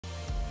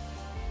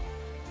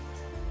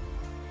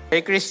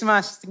Merry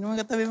Christmas. Tingnan mo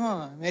katabi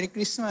mo. Merry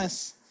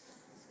Christmas.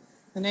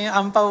 Ano yung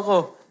ampaw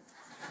ko?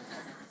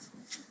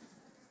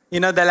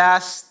 You know, the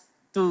last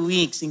 2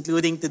 weeks,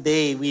 including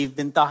today, we've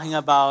been talking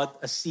about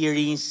a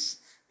series.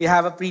 We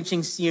have a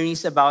preaching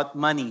series about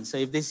money. So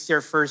if this is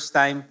your first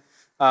time,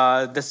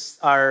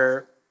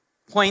 our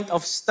point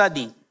of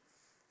study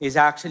is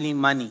actually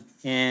money.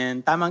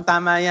 And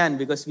tamang-tama yan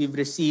because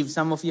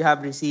some of you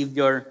have received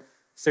your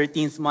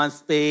 13th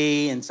month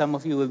pay, and some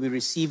of you will be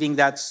receiving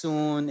that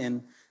soon.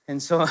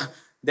 And so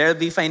there'll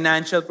be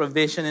financial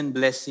provision and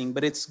blessing,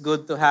 but it's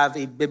good to have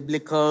a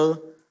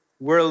biblical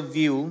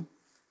worldview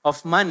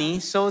of money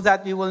so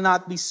that we will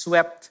not be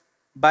swept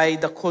by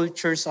the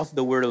cultures of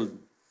the world,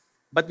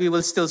 but we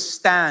will still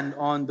stand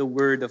on the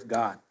Word of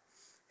God.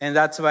 And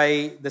that's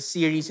why the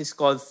series is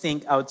called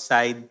Think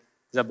Outside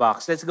the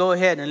Box. Let's go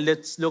ahead and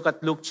let's look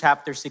at Luke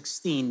chapter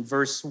 16,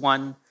 verse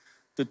 1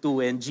 to 2.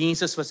 And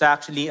Jesus was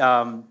actually,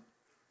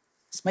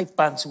 is my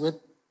pants wet?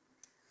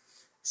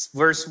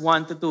 Verse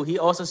 1 to 2. He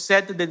also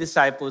said to the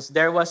disciples,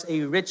 there was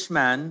a rich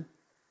man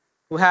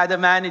who had a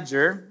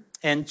manager,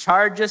 and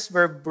charges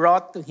were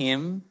brought to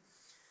him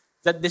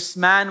that this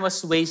man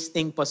was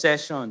wasting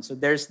possessions. So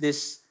there's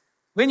this,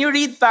 when you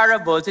read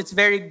parables, it's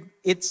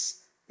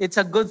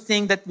a good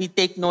thing that we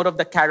take note of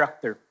the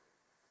character.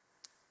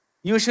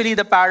 Usually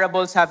the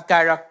parables have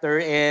character,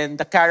 and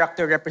the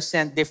character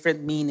represent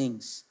different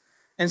meanings.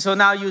 And so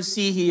now you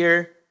see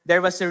here,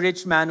 there was a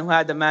rich man who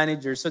had a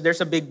manager. So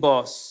there's a big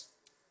boss.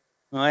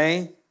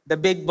 Okay? The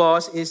big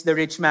boss is the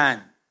rich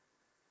man.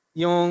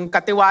 Yung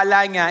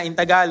katiwala niya in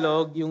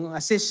Tagalog, yung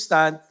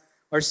assistant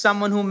or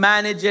someone who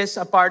manages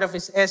a part of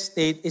his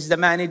estate is the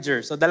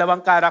manager. So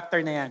dalawang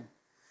character na yan.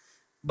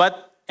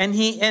 But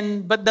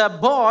the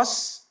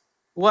boss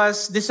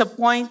was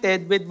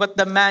disappointed with what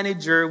the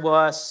manager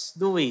was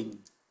doing.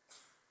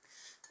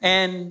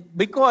 And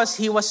because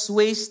he was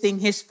wasting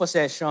his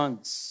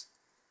possessions.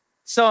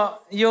 So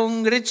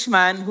yung rich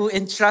man who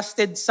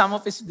entrusted some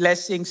of his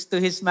blessings to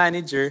his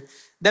manager,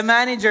 the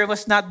manager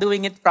was not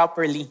doing it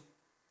properly.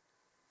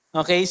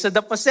 Okay, so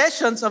the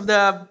possessions of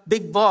the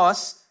big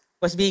boss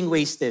was being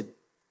wasted.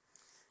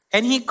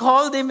 And he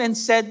called him and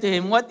said to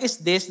him, what is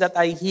this that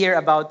I hear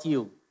about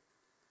you?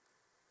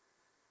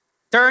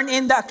 Turn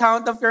in the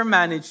account of your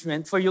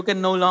management, for you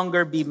can no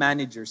longer be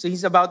manager. So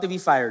he's about to be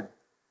fired.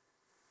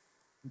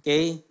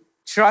 Okay,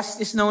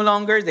 trust is no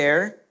longer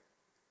there.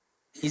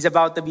 He's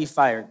about to be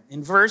fired.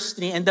 In verse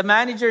 3, and the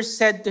manager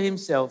said to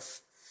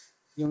himself,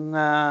 yung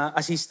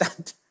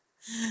assistant,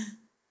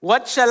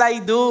 what shall I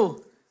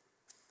do?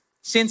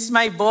 Since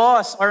my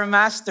boss or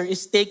master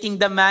is taking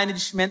the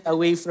management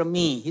away from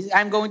me,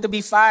 I'm going to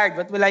be fired.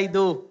 What will I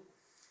do?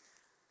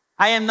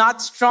 I am not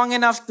strong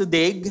enough to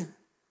dig.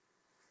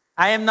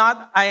 I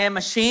am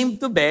ashamed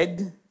to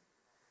beg.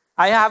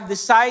 I have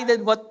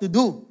decided what to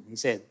do, he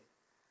said,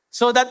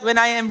 so that when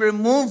I am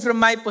removed from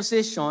my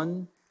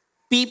position,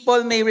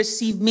 people may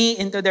receive me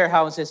into their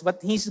houses.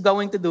 What he's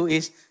going to do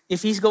is,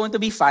 if he's going to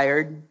be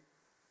fired,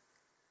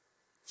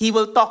 he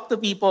will talk to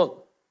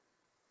people.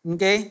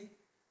 Okay?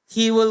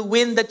 He will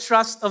win the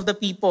trust of the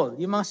people.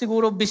 Yung mga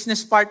siguro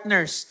business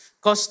partners,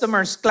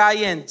 customers,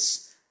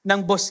 clients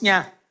ng boss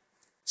niya.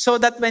 So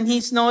that when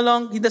he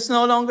does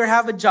no longer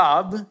have a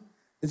job,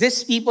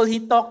 these people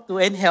he talked to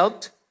and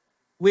helped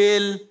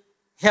will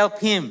help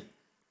him.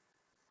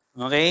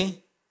 Okay?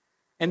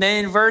 And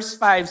then in verse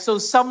 5, so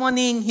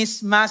summoning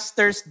his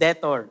master's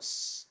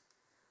debtors,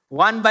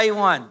 one by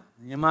one,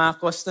 yung mga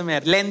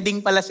customer,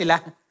 lending pala sila.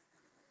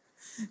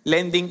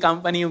 Lending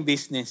company yung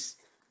business.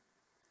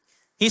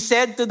 He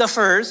said to the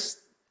first,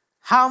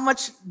 how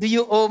much do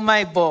you owe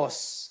my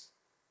boss?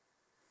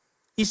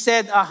 He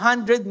said,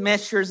 100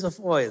 measures of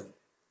oil.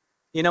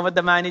 You know what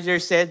the manager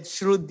said?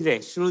 Shrewd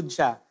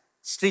siya.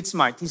 Street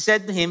smart. He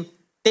said to him,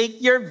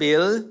 take your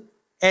bill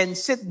and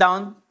sit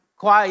down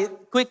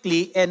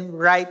quickly and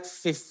write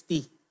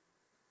 50.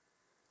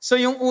 So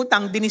yung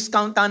utang,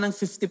 diniscount ng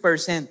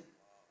 50%.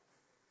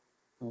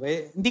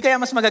 Okay? Hindi kaya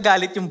mas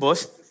magagalit yung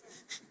boss?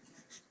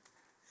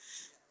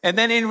 And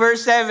then in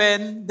verse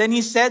 7, then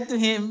he said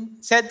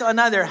to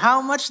another,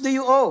 how much do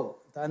you owe?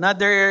 To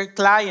another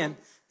client,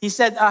 he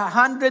said,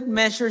 100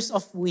 measures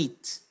of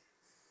wheat.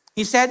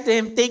 He said to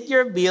him, take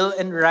your bill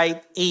and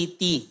write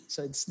 80.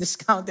 So it's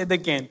discounted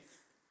again.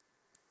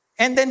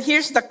 And then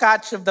here's the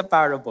catch of the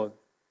parable.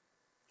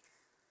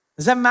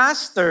 The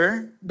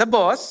master, the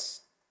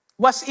boss,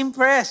 was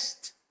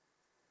impressed.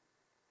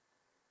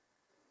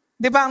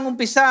 Di ba ang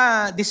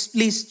umpisa,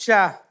 displeased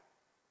siya.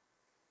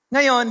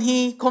 Ngayon,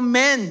 he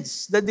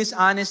commends the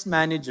dishonest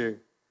manager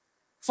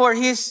for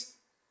his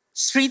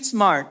street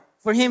smart,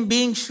 for him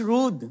being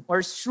shrewd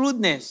or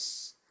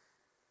shrewdness.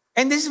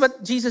 And this is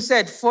what Jesus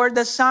said, for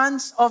the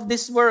sons of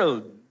this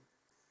world,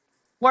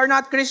 who are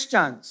not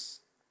Christians,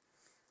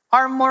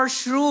 are more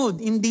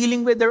shrewd in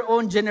dealing with their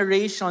own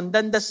generation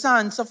than the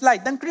sons of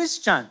light, than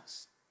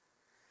Christians.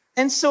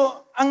 And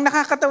so, ang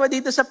nakakatawa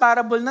dito sa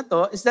parable na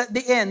to is that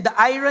the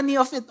irony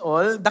of it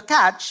all, the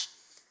catch,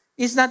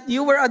 is that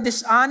you were a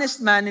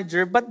dishonest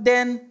manager, but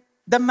then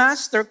the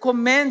master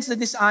commends the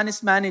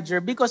dishonest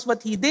manager because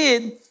what he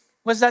did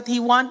was that he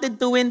wanted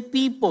to win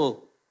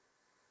people.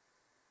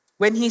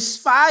 When he's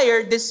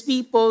fired, these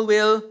people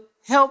will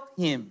help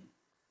him.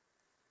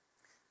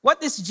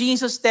 What is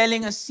Jesus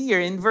telling us here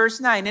in verse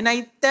 9? And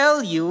I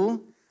tell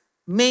you,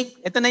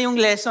 ito na yung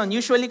lesson.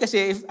 Usually kasi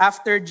if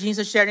after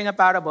Jesus sharing a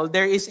parable,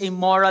 there is a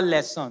moral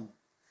lesson.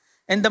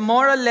 And the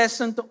moral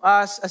lesson to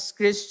us as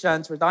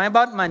Christians, we're talking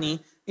about money,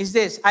 is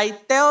this. I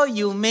tell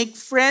you, make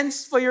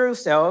friends for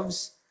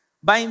yourselves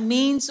by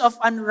means of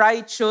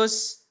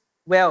unrighteous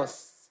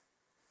wealth,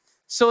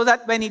 so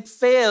that when it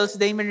fails,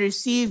 they may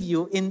receive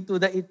you into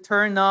the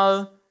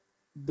eternal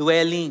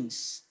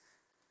dwellings.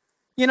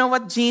 You know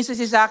what Jesus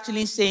is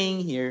actually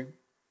saying here?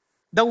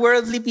 The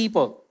worldly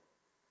people.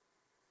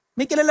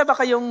 May kilala ba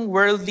kayong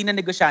worldly na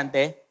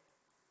negosyante?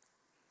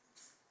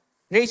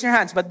 Raise your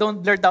hands, but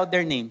don't blurt out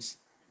their names.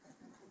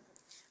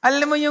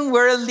 Alam mo yung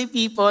worldly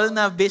people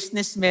na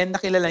businessmen na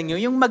kilala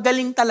nyo, yung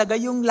magaling talaga,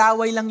 yung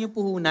laway lang yung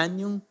puhunan,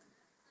 yung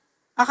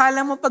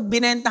akala mo pag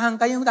binentahan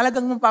ka, yung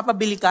talagang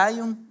mapapabili ka,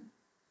 yung,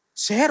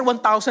 Sir,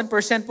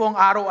 1,000% po ang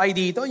ROI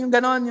dito, yung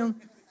ganon,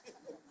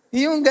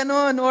 yung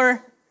ganon, or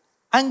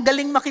ang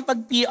galing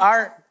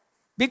makipag-PR.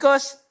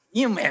 Because,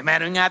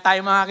 meron nga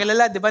tayo mga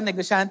kilala, di ba,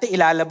 negosyante,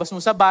 ilalabas mo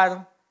sa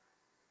bar,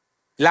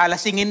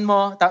 lalasingin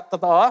mo,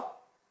 totoo?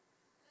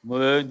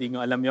 Hindi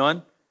nga alam yon.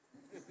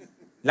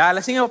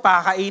 Lalasingin mo,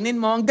 pakakainin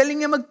mo. Ang galing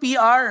niya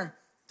mag-PR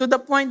to the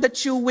point that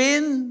you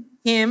win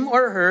him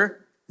or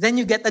her, then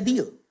you get a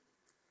deal.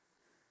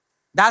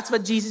 That's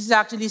what Jesus is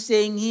actually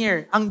saying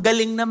here. Ang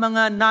galing na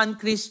mga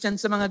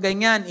non-Christians sa mga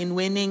ganyan in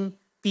winning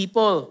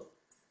people,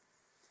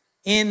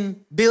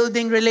 in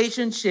building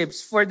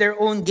relationships for their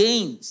own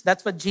gains.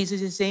 That's what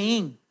Jesus is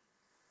saying.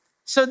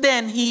 So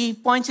then, he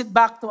points it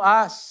back to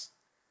us.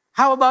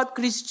 How about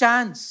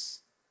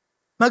Christians?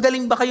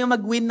 Magaling ba kayo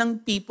mag-win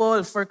ng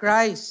people for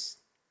Christ?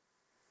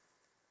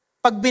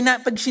 Pag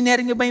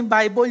sinare niyo ba yung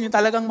Bible, yung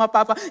talagang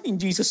in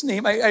Jesus'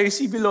 name, I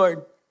receive you, Lord.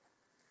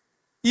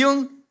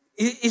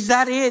 Is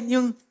that it?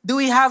 Do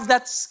we have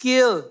that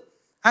skill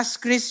as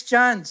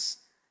Christians?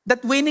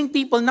 That winning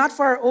people, not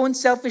for our own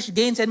selfish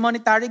gains and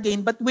monetary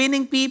gain, but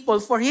winning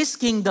people for His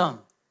kingdom.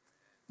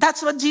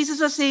 That's what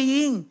Jesus was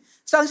saying.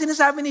 So ang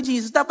sinasabi ni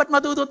Jesus, dapat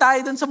matuto tayo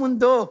dun sa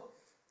mundo.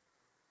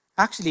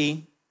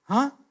 Actually,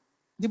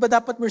 di ba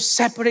dapat we're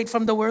separate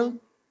from the world?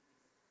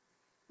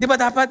 Di ba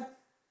dapat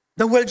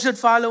the world should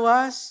follow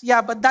us?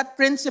 Yeah, but that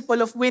principle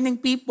of winning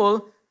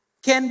people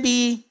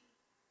we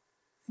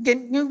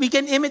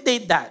can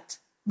imitate that.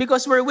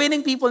 Because we're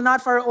winning people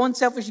not for our own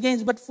selfish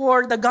gains, but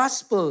for the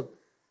gospel,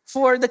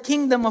 for the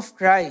kingdom of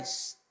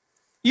Christ.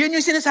 Yun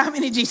yung sinasabi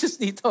ni Jesus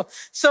dito.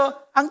 So,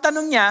 ang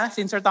tanong niya,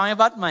 since we're talking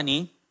about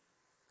money,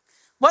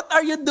 what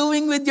are you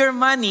doing with your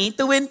money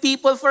to win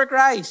people for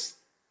Christ?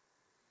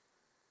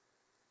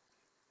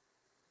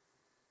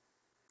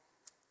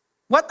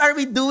 What are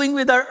we doing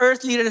with our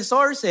earthly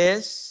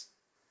resources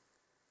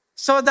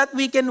so that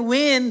we can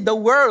win the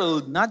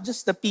world, not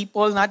just the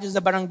people, not just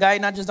the barangay,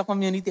 not just the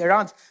community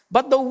around,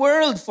 but the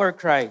world for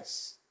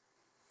Christ?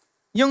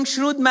 Yung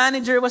shrewd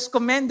manager was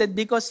commended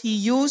because he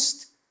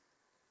used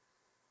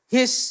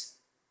his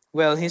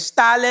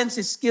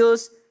talents, his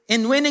skills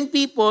in winning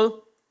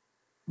people,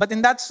 but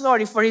in that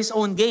story, for his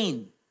own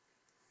gain.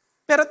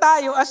 Pero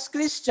tayo as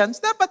Christians,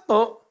 dapat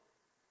po,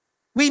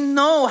 we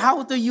know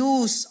how to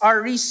use our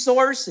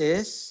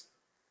resources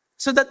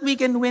so that we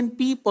can win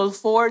people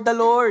for the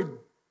Lord.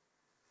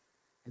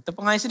 Ito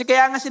pa nga yung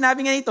kaya nga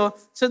sinabi nga ito,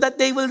 so that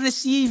they will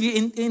receive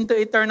you into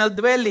eternal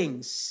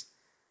dwellings.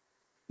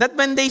 That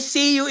when they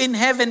see you in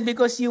heaven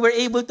because you were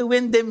able to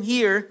win them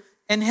here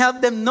and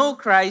help them know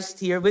Christ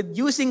here with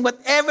using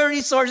whatever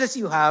resources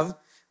you have,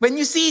 when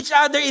you see each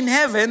other in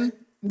heaven,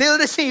 they'll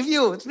receive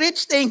you.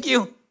 Rich, thank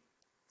you.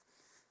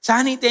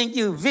 Sunny, thank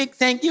you. Vic,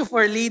 thank you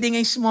for leading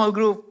a small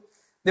group.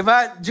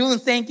 Diba? June,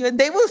 thank you. And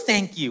they will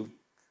thank you.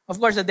 Of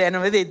course, at the end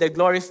of the day, they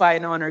glorify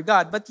and honor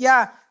God. But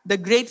yeah, the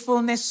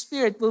gratefulness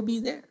spirit will be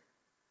there.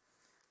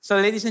 So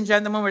ladies and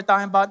gentlemen, we're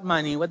talking about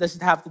money. What does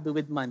it have to do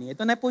with money?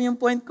 Ito na po yung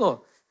point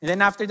ko. And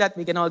then after that,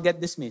 we can all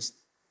get dismissed.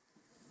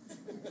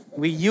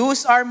 We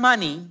use our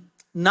money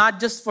not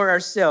just for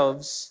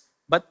ourselves,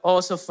 but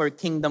also for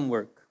kingdom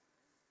work.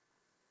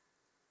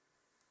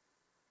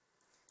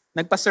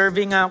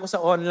 Nagpa-survey nga ako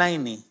sa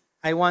online eh.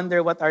 I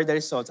wonder what are the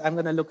results. I'm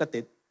gonna look at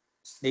it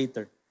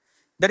later.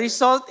 The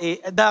result is,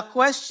 the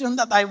question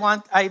that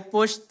I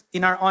pushed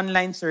in our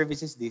online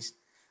service is this.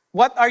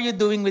 What are you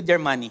doing with your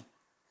money?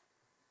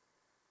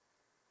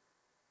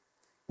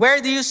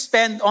 Where do you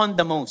spend on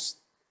the most?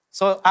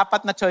 So,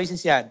 4 na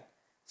choices yan.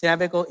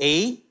 Sinabi ko,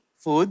 A,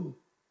 food.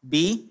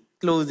 B,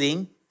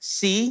 clothing.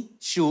 C,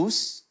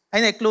 shoes.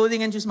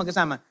 Clothing and shoes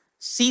magkasama.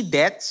 C,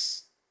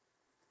 debts.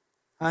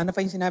 Ano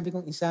pa yung sinabi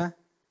kong isa?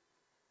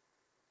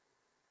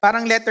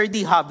 Parang letter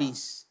D,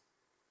 hobbies.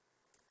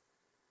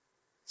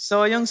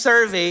 So, yung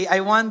survey,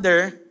 I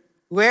wonder,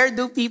 where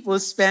do people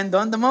spend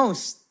on the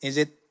most? Is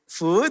it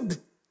food?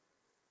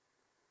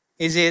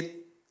 Is it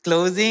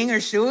clothing or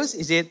shoes?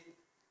 Is it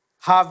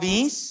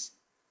hobbies?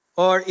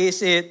 Or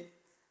is it,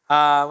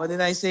 what did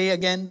I say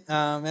again?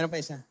 Meron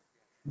pa isa.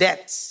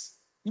 Debts.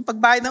 Yung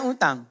pagbayad ng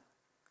utang.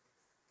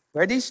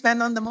 Where do you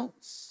spend on the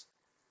most?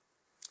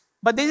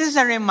 But this is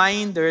a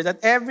reminder that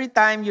every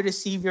time you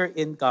receive your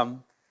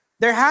income,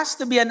 there has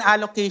to be an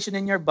allocation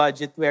in your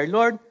budget where,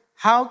 Lord,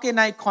 how can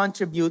I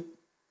contribute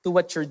to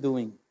what you're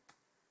doing?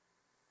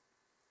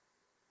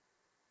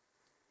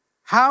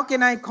 How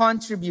can I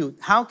contribute?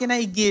 How can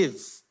I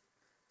give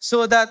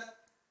so that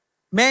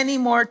many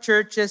more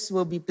churches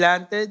will be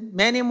planted,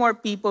 many more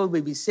people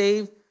will be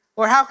saved?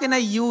 Or how can I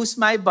use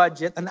my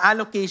budget, an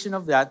allocation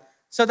of that,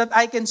 so that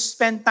I can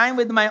spend time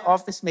with my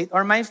office mate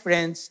or my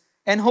friends,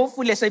 and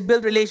hopefully as I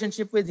build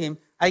relationship with him,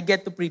 I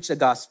get to preach the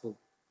gospel?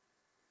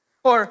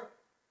 Or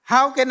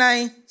how can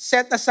I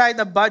set aside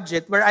a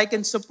budget where I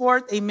can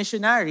support a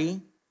missionary?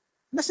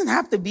 It doesn't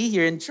have to be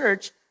here in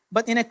church,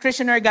 but in a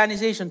Christian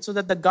organization so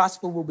that the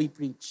gospel will be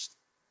preached.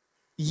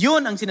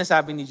 Yun ang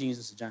sinasabi ni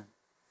Jesus dyan.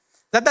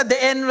 That at the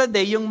end of the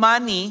day, yung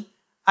money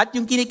at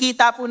yung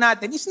kinikita po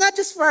natin, it's not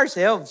just for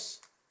ourselves.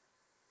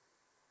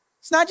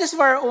 It's not just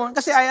for our own.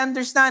 Kasi I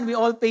understand, we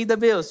all pay the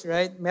bills,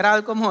 right?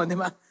 Meralco mo, di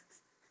ba?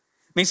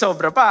 May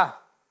sobra pa.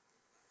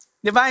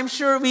 Di ba? I'm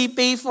sure we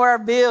pay for our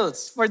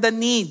bills, for the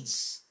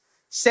needs.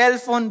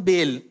 Cellphone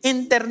bill,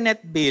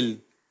 internet bill.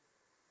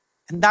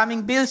 Ang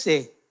daming bills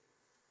eh.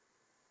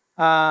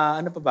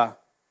 Ano pa ba?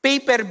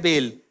 Paper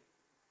bill,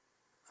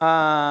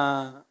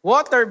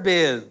 water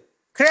bill,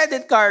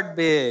 credit card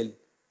bill,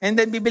 and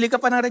then bibili ka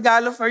pa ng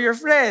regalo for your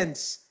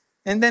friends.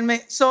 And then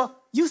so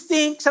you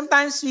think,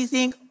 sometimes we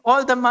think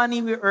all the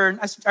money we earn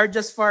are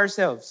just for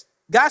ourselves.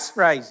 Gas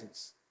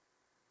prices.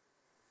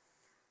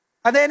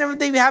 At the end of the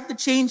day, we have to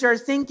change our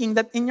thinking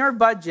that in your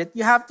budget,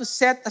 you have to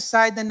set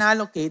aside and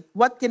allocate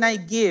what can I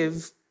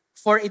give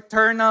for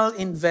eternal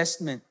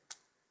investment.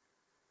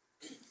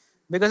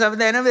 Because at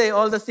the end of the day,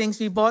 all the things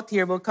we bought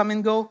here will come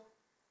and go.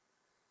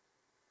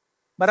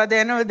 But at the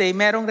end of the day,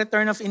 merong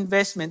return of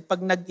investment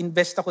pag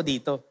nag-invest ako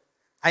dito.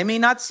 I may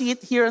not see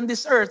it here on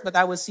this earth, but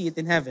I will see it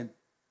in heaven.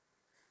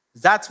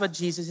 That's what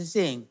Jesus is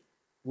saying.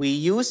 We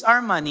use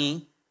our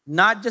money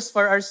not just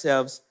for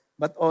ourselves,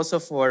 but also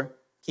for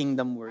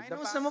kingdom work. I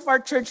know some of our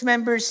church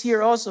members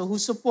here also who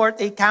support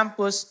a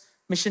campus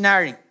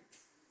missionary.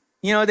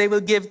 You know, they will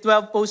give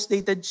 12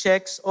 post-dated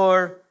checks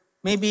or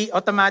maybe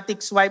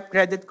automatic swipe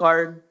credit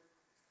card.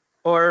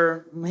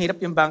 Or mahirap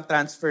yung bank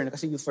transfer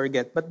kasi you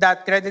forget. But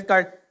that credit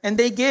card, and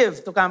they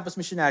give to campus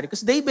missionary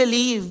because they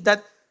believe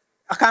that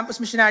a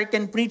campus missionary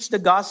can preach the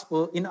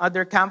gospel in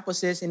other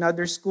campuses, in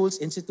other schools,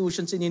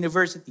 institutions, and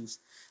universities.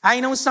 I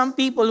know some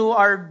people who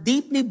are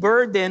deeply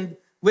burdened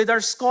with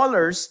our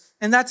scholars,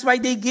 and that's why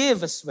they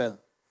give as well.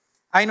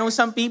 I know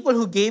some people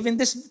who gave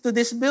to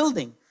this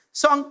building.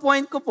 So ang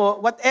point ko po,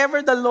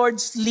 whatever the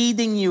Lord's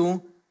leading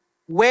you,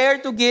 where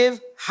to give,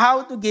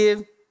 how to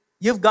give,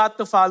 you've got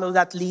to follow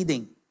that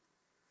leading.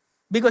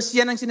 Because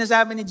yan ang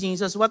sinasabi ni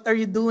Jesus, what are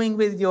you doing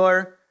with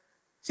your,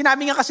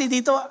 sinabi nga kasi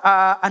dito,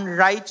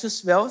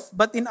 unrighteous wealth,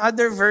 but in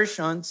other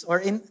versions, or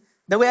in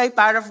the way I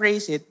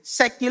paraphrase it,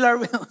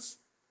 secular wealth.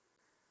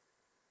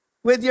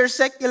 With your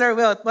secular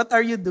wealth, what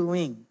are you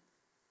doing?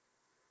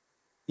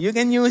 You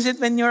can use it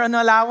when you're on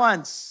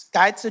allowance.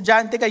 Kahit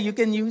estudyante ka, you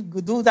can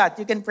do that.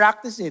 You can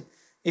practice it.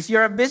 If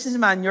you're a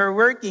businessman, you're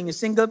working, a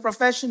single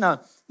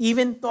professional,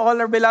 even to all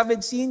our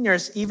beloved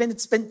seniors, even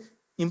it's been,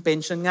 yung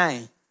pension nga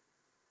eh.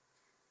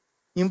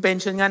 Yung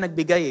pension nga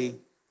nagbigay eh.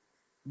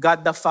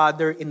 God the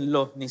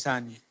Father-in-law ni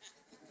Sunny.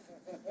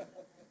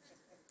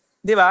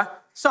 Di ba?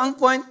 So ang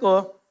point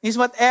ko is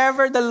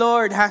whatever the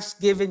Lord has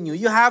given you,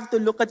 you have to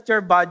look at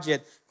your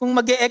budget. Kung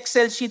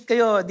mag-Excel sheet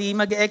kayo, di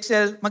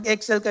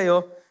mag-Excel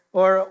kayo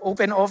or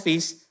open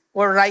office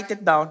or write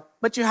it down.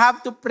 But you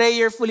have to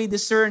prayerfully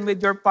discern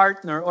with your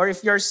partner, or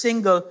if you're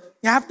single,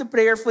 you have to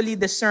prayerfully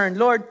discern,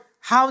 Lord,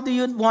 how do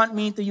you want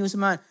me to use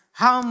money?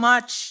 How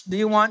much do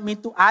you want me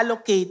to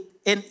allocate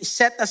and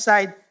set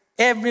aside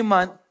every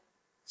month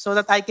so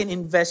that I can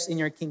invest in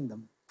your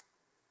kingdom?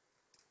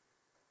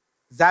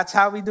 That's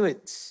how we do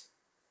it.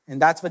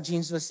 And that's what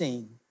James was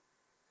saying.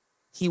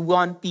 He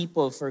won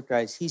people for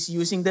Christ. He's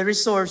using the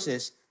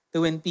resources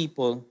to win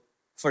people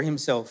for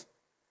himself.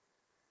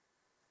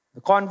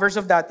 The converse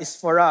of that is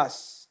for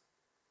us.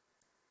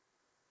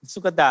 Let's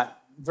look at that.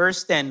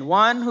 Verse 10,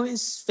 one who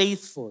is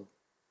faithful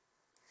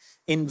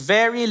in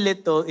very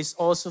little is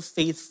also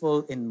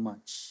faithful in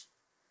much.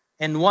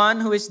 And one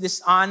who is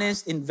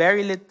dishonest in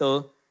very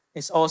little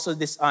is also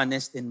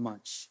dishonest in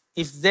much.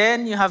 If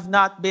then you have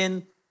not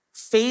been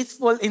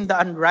faithful in the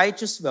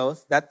unrighteous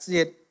wealth, that's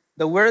it,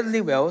 the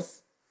worldly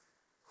wealth,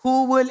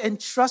 who will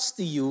entrust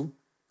to you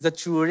the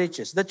true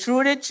riches? The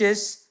true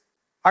riches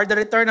are the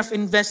return of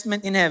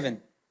investment in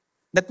heaven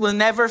that will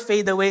never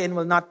fade away and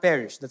will not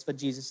perish. That's what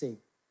Jesus said.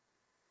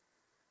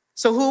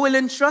 So who will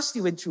entrust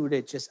you with true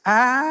riches?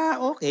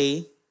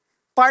 Okay.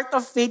 Part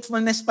of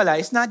faithfulness pala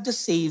is not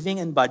just saving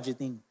and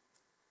budgeting.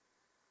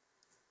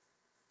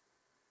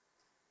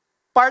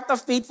 Part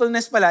of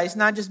faithfulness pala is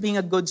not just being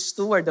a good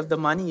steward of the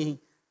money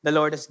the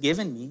Lord has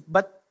given me,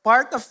 but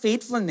part of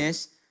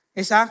faithfulness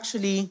is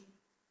actually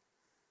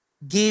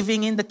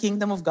giving in the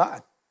kingdom of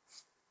God.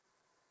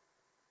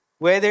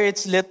 Whether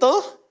it's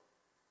little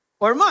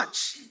or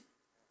much.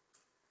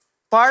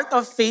 Part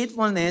of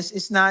faithfulness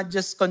is not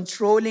just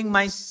controlling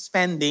my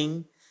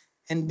spending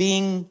and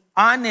being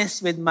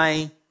honest with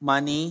my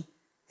money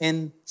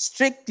and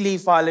strictly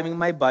following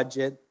my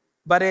budget,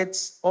 but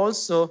it's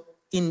also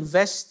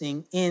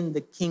investing in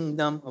the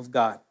kingdom of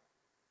God.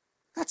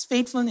 That's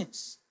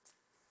faithfulness.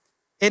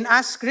 And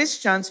as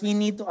Christians, we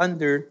need to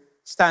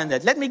understand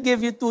that. Let me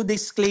give you 2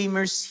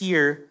 disclaimers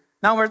here.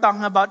 Now we're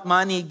talking about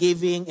money,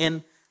 giving,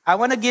 and I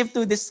want to give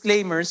 2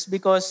 disclaimers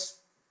because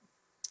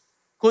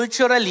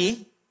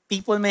culturally,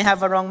 people may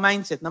have a wrong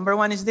mindset. Number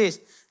 1 is this: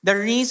 the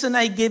reason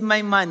I give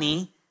my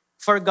money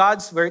for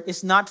God's work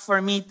is not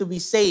for me to be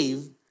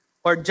saved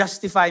or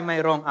justify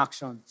my wrong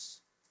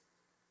actions.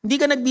 Hindi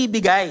ka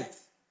nagbibigay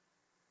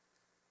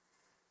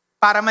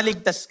para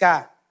maligtas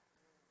ka.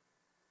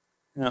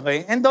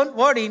 Okay? And don't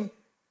worry,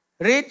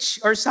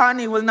 Rich or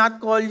Sonny will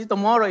not call you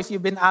tomorrow if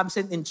you've been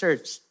absent in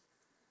church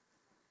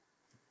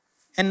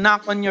and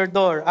knock on your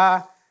door.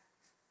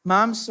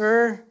 Ma'am,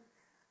 sir,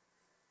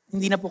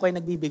 hindi na po kayo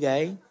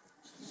nagbibigay.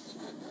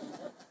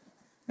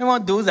 We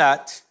won't do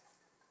that.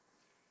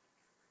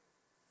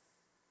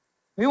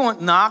 We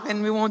won't knock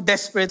and we won't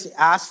desperately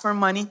ask for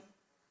money.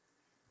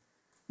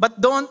 But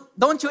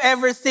don't you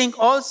ever think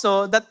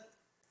also that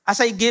as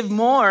I give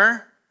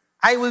more,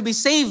 I will be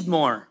saved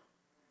more.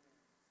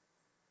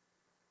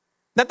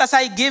 That as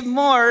I give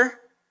more,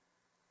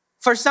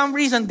 for some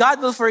reason, God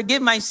will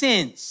forgive my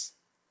sins.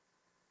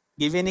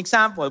 Give you an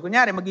example.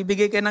 Kunyari,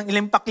 magbibigay ka ng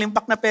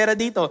ilimpak-limpak na pera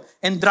dito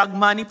and drug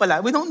money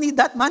pala. We don't need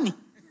that money.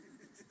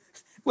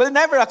 We'll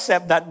never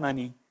accept that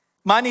money.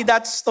 Money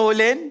that's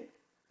stolen,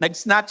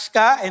 nag-snatch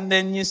ka, and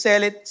then you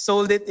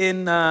sold it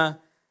in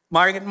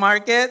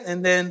market,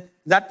 and then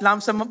that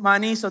lump sum of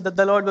money so that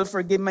the Lord will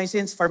forgive my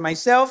sins for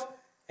myself,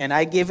 and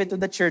I give it to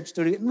the church.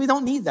 We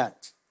don't need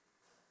that.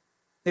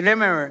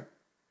 Remember,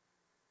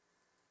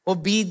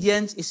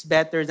 obedience is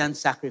better than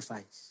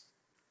sacrifice.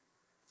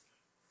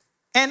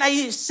 And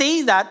I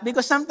say that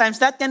because sometimes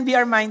that can be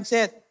our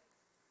mindset.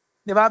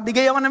 Diba?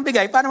 Bigay ako ng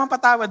bigay para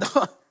mapatawad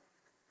ako.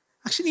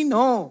 Actually,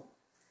 no.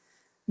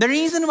 The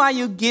reason why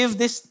you give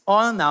this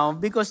all now,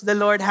 because the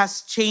Lord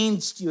has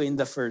changed you in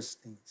the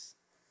first place.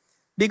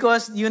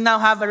 Because you now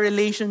have a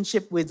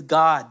relationship with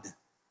God.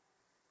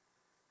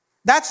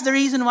 That's the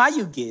reason why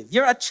you give.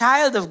 You're a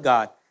child of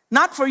God.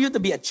 Not for you to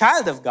be a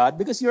child of God,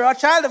 because you're a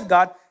child of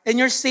God and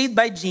you're saved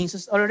by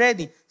Jesus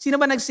already. Sino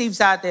ba nag-save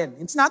sa atin?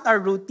 It's not our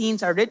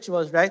routines, our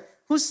rituals, right?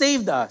 Who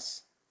saved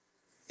us?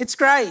 It's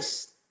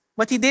Christ.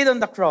 What He did on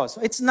the cross.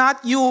 So it's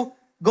not you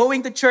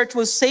going to church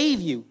will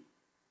save you.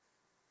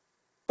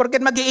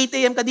 Porket mag-8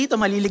 a.m. ka dito,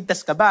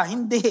 maliligtas ka ba?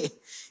 Hindi.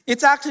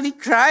 It's actually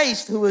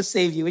Christ who will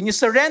save you. When you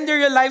surrender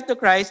your life to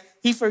Christ,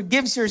 He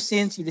forgives your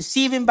sins, you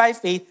receive Him by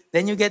faith,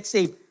 then you get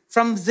saved.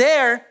 From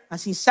there,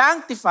 as He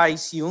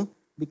sanctifies you,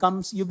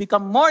 you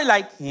become more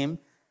like Him,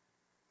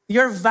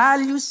 your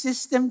value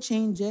system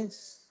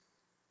changes.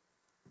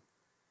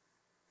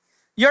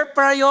 Your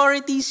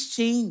priorities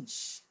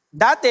change.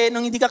 Dati,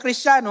 nung hindi ka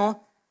Kristiyano,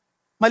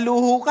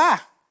 maluho ka.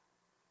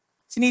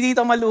 Sino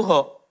dito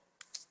maluho?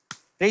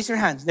 Raise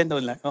your hands. Then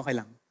don't lang. Okay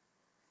lang.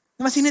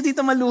 Diba, sino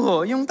dito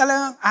maluho? Yung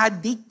talagang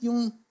addict,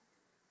 yung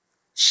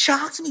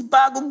shucks, may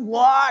bagong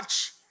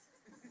watch.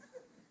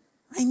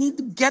 I need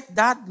to get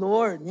that,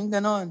 Lord. Yung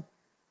ganon.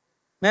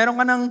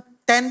 Meron ka ng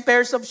 10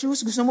 pairs of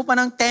shoes, gusto mo pa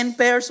ng 10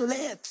 pairs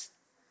ulit.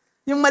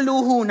 Yung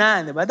maluho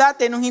na, di ba?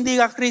 Dati, nung hindi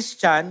ka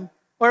Christian,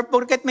 or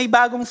porket may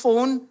bagong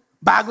phone,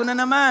 bago na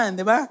naman,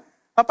 di ba?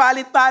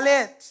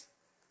 Papalit-palit.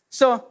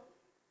 So,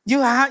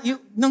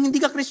 nung hindi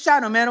ka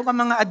Kristiyano, meron ka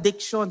mga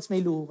addictions, may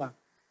luho ka.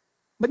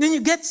 But when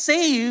you get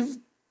saved,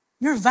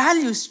 your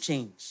values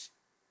change.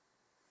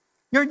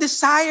 Your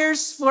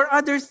desires for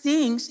other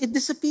things, it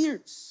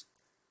disappears.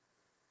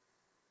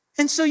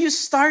 And so you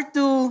start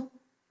to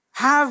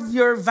have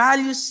your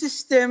value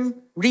system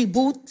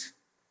reboot.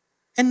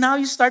 And now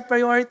you start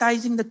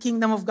prioritizing the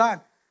kingdom of God.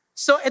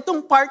 So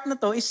itong part na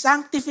to is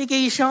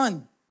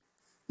sanctification.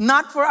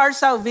 Not for our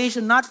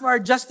salvation, not for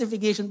our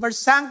justification, for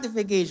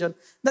sanctification.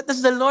 That as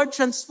the Lord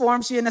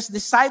transforms you and as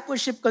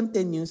discipleship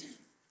continues,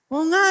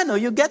 well nga, no,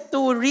 you get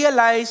to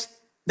realize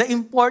the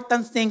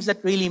important things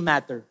that really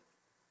matter.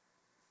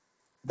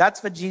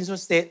 That's what Jesus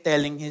was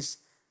telling His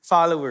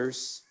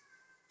followers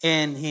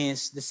and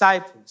His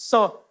disciples.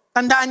 So,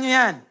 tandaan nyo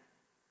yan.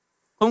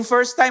 Kung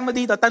first time mo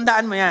dito,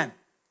 tandaan mo yan.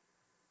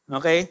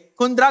 Okay?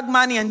 Kung drug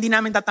money, hindi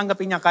namin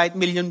tatanggapin niya kahit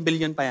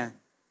million-billion pa yan.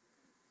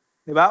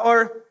 Diba?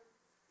 Or,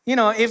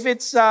 if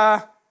it's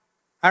a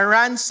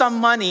ransom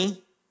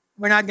money,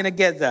 we're not gonna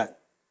get that.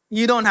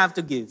 You don't have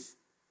to give.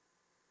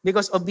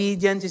 Because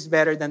obedience is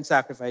better than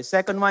sacrifice.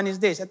 Second one is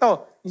this.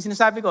 Ito, yung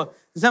sinasabi ko,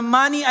 the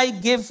money I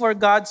give for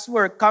God's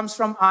work comes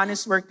from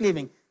honest work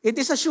living. It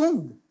is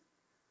assumed.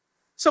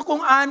 So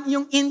kung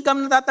yung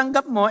income na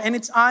tatanggap mo and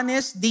it's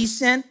honest,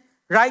 decent,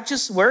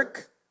 righteous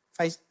work,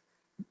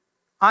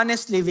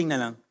 honest living na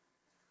lang.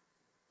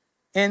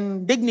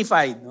 And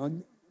dignified.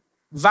 No?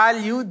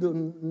 Valued,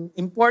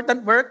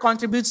 important work,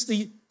 contributes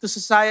to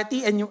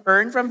society, and you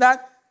earn from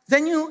that,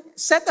 then you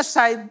set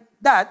aside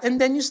that and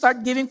then you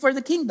start giving for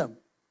the kingdom.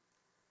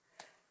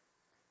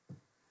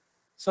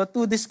 So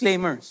 2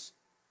 disclaimers.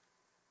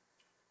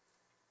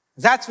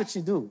 That's what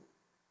you do.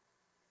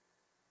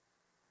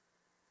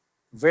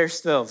 Verse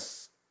 12.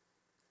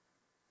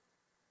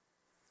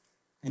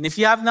 And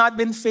if you have not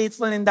been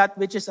faithful in that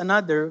which is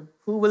another,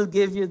 who will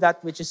give you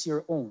that which is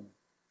your own?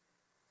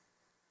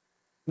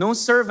 No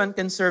servant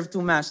can serve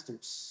 2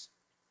 masters.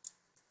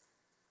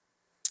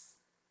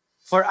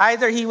 For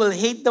either he will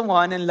hate the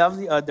one and love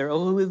the other,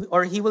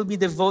 or he will be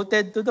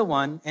devoted to the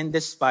one and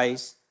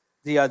despise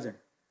the other.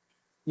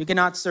 You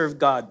cannot serve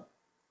God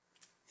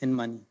and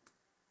money.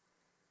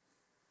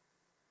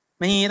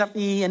 Mahirap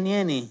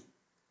yan eh.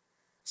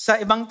 Sa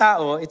ibang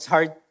tao,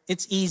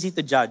 it's easy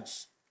to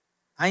judge.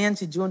 Ayan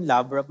si June,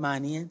 lover of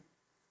money yan.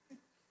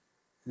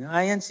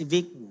 Ayan si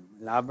Vic,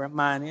 lover of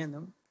money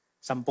yan.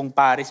 10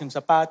 pares yung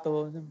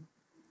sapato.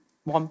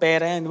 Mukhang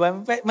pera yan.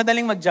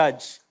 Madaling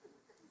mag-judge.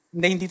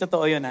 Hindi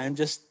totoo yun. I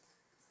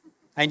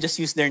just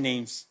use their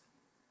names.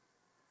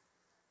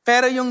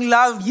 Pero yung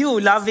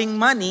loving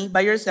money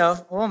by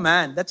yourself, oh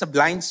man, that's a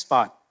blind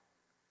spot.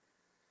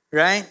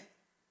 Right?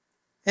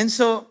 And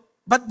so,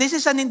 but this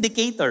is an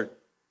indicator.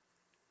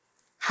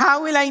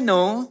 How will I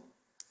know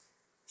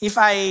if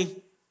I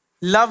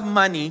love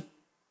money,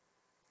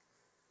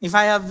 if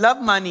I have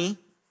loved money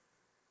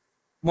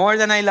more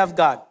than I love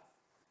God?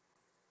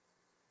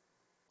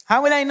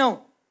 How will I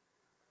know?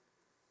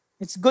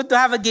 It's good to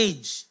have a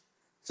gauge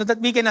so that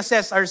we can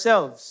assess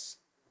ourselves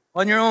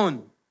on your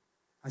own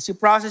as you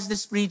process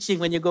this preaching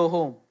when you go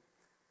home.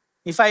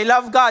 If I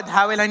love God,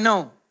 how will I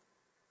know?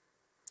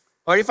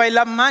 Or if I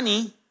love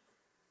money,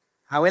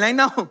 how will I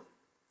know?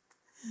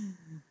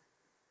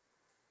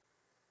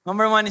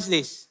 Number 1 is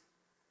this.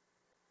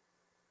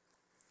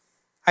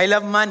 I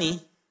love money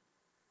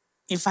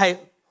if I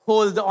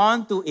hold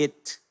on to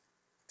it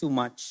too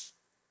much.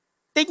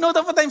 Take note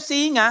of what I'm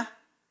saying,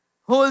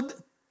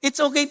 It's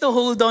okay to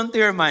hold on to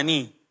your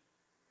money.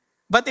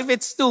 But if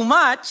it's too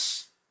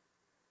much,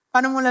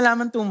 paano mo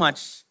lalaman too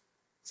much,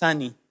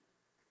 Sunny?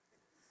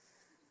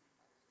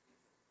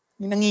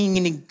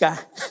 Nanginginig ka.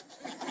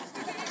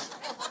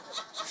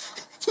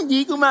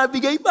 Hindi ko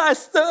mabigay,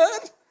 Pastor.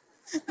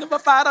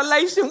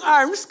 Napaparalyze yung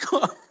arms ko.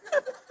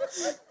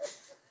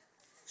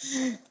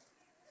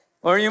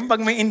 Or yung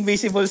pag may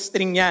invisible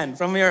string yan,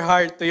 from your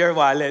heart to your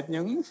wallet.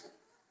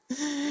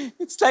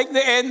 It's like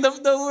the end of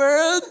the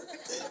world.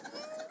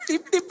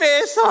 50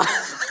 pesos.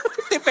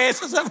 50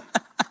 pesos.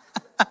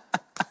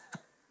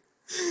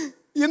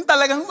 Yun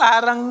talagang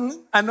parang,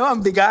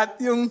 ang bigat.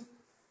 Yung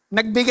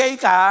nagbigay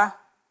ka,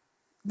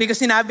 because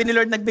sinabi ni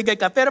Lord nagbigay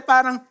ka, pero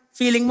parang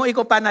feeling mo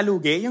ikaw pa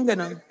nalugi. Yung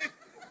gano'n.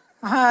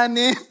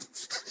 Hanip.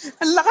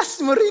 Ang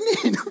lakas mo rin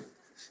eh. No?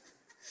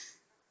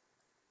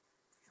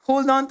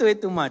 Hold on to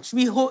it too much.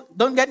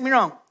 Don't get me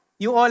wrong.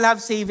 You all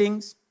have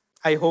savings.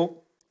 I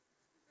hope.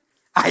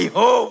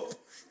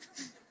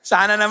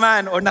 Sana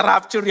naman. Or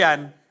na-rapture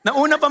yan.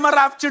 Nauna pa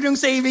ma-rapture yung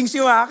savings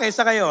nyo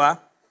kaysa kayo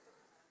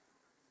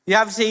You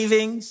have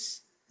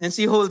savings and so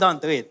you hold on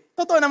to it.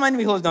 Totoo naman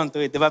we hold on to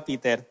it. Diba,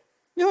 Peter?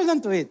 We hold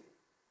on to it.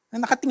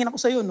 Nakatingin ako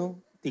sa'yo,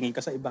 no? Tingin ka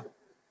sa iba.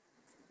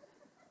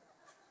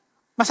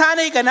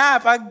 Masanay ka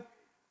na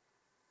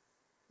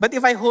but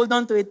if I hold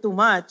on to it too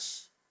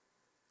much,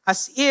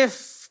 as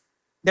if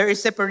there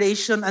is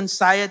separation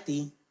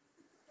anxiety,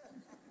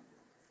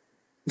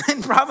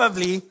 then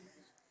probably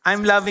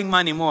I'm loving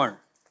money more.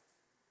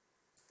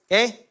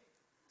 Okay?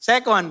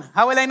 Second,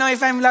 how will I know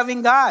if I'm loving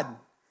God?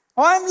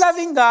 I'm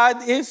loving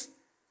God if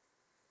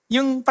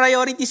yung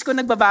priorities ko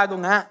nagbabago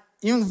nga.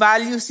 Yung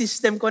value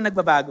system ko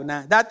nagbabago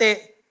na. Dati,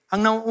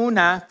 ang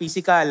nauuna,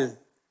 physical,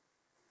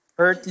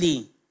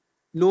 earthly,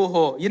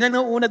 luho. Yun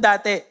ang nauuna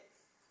dati.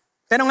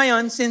 Pero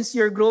ngayon, since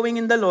you're growing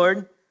in the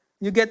Lord,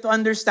 you get to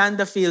understand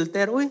the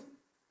filter.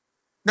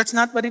 That's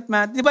not what it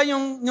matters. Di ba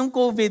yung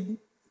COVID,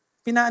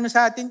 pinaano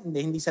sa atin?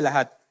 Hindi sa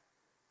lahat.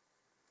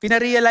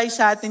 Pina-realize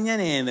sa atin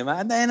yan eh. Di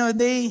ba? At the end of the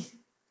day,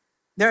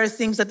 there are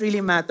things that really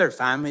matter.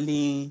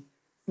 Family,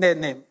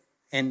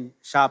 and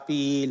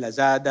Shopee,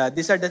 Lazada.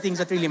 These are the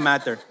things that really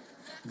matter.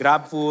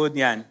 Grab food,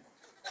 yan.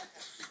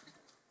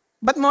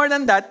 But more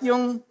than that,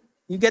 you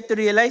get to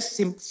realize,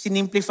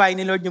 sinimplify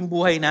ni Lord yung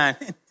buhay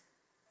natin.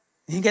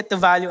 You get to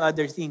value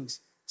other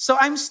things. So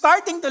I'm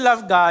starting to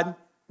love God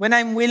when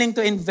I'm willing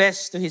to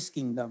invest to His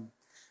kingdom.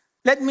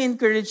 Let me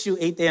encourage you,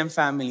 8 a.m.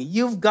 family.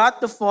 You've got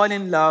to fall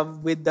in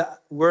love with the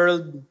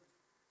world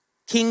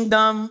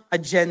kingdom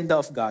agenda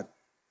of God.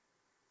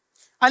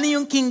 Ano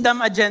yung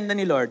kingdom agenda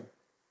ni Lord?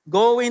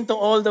 Go into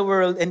all the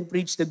world and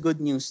preach the good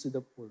news to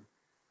the poor.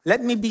 Let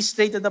me be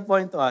straight to the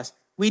point to us.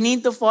 We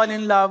need to fall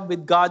in love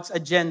with God's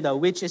agenda,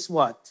 which is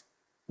what?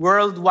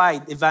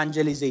 Worldwide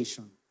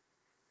evangelization.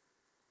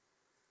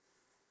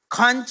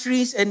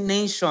 Countries and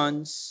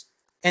nations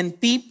and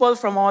people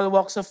from all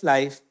walks of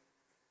life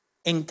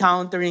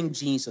encountering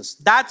Jesus.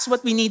 That's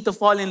what we need to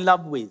fall in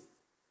love with.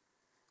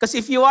 Because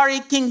if you are a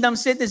kingdom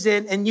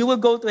citizen and you will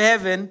go to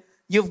heaven,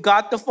 you've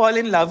got to fall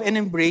in love and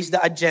embrace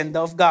the agenda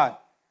of God.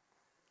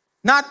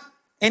 Not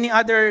any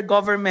other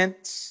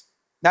governments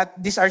that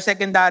these are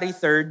secondary,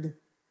 third,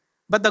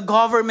 but the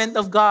government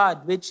of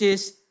God, which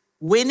is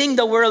winning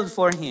the world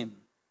for Him.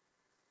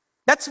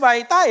 That's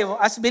why tayo,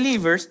 as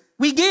believers,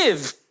 we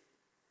give.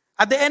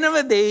 At the end of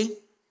the day,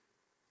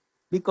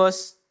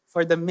 because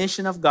for the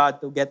mission of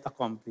God to get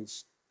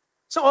accomplished.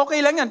 So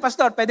okay lang yan.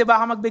 Pastor, pwede ba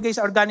ka magbigay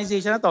sa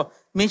organization na to?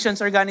 Missions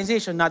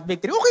organization, not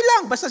victory. Okay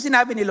lang, basta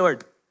sinabi ni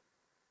Lord.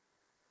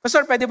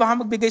 Pastor, pwede ba ka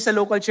magbigay sa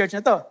local church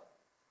na to?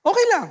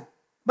 Okay lang.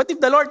 But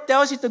if the Lord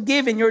tells you to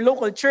give in your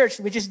local church,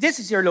 which is this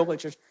is your local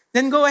church,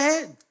 then go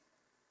ahead.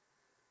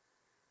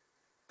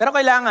 Pero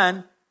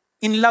kailangan,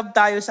 in love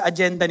tayo sa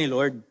agenda ni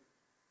Lord.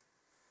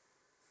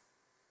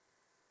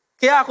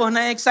 Kaya ako,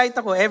 na-excite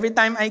ako every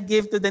time I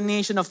give to the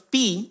nation of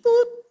P,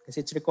 kasi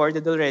it's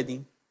recorded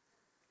already,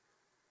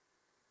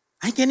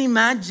 I can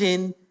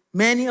imagine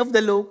many of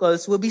the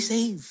locals will be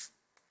saved.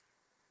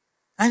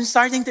 I'm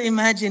starting to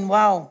imagine,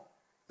 wow,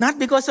 not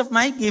because of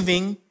my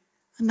giving,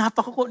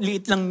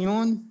 napakaliit lang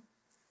yun.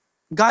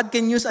 God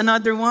can use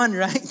another one,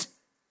 right?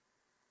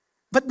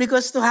 But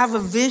because to have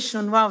a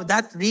vision, wow,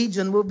 that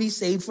region will be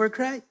saved for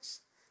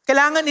Christ.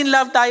 Kailangan in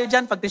love tayo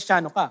dyan pag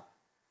Kristiyano ka.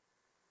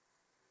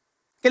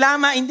 Kailangan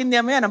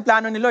maintindihan mo yan, ang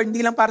plano ni Lord, hindi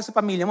lang para sa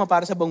pamilya mo,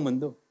 para sa buong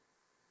mundo.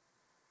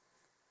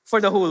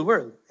 For the whole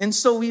world. And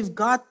so we've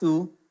got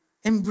to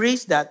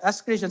embrace that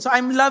as Christians. So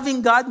I'm loving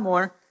God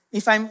more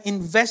if I'm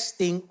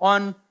investing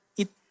on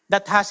it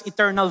that has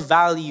eternal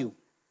value.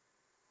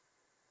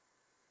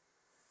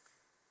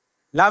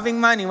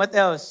 Loving money, what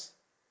else?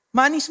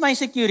 Money is my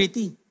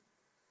security.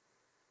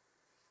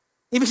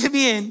 Ibig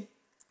sabihin,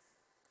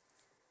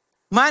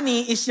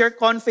 money is your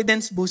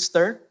confidence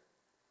booster.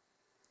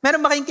 Meron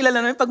ba kayong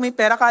kilala namin, pag may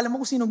pera, kala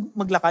mo kung sino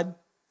maglakad?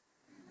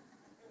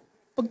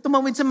 Pag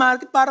tumawid sa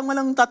market, parang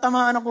walang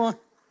tatamaan ako.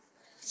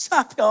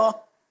 Sabi,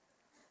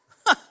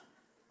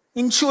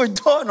 insured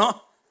to, no?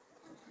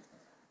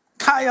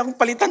 Kayang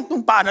palitan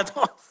tong pana to.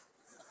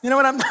 Yun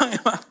naman ang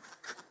tangi ba?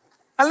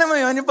 Alam mo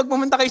yun, yung pag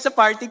pumunta kayo sa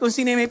party, kung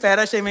sino may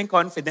pera, siya may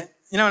confident.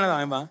 Yun naman ang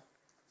tangi ba?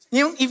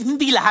 Yung,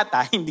 hindi lahat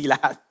hindi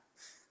lahat.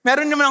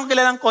 Meron naman akong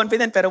kilalang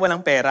confident pero walang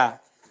pera.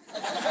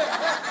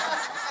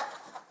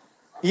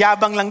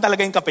 Yabang lang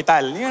talaga yung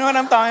kapital. Yun naman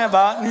ang tangi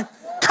ba?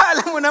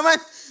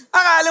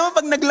 Akala mo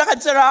pag naglakad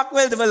sa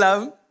Rockwell, di ba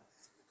lang?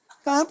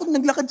 Akala pag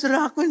naglakad sa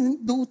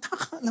Rockwell, duta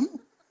ka, alam mo.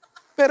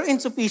 Pero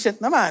insufficient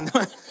naman.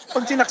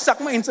 Pag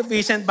sinaksak mo,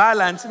 insufficient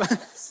balance.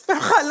 Pero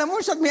akala mo,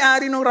 siya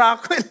may-ari ng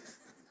Rockwell.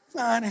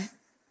 Pare.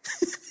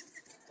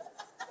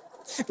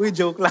 Uy,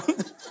 joke lang.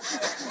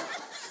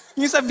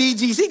 Yung sa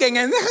BGC,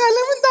 ganyan, akala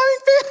mo, ang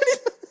daming pera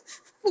dito.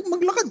 Huwag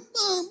maglakad.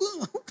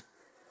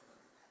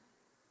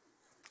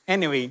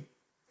 Anyway,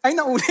 ay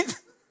naulit.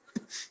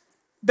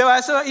 Diba?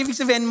 So, ibig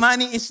sabihin,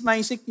 money is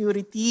my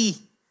security.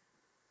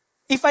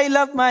 If I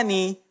love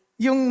money,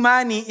 yung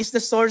money is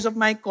the source of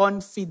my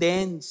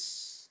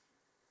confidence.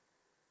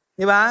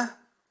 Di ba?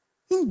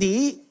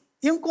 Hindi.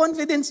 Yung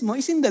confidence mo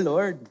is in the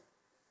Lord.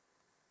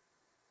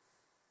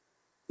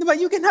 Di ba?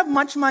 You can have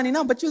much money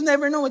now, but you'll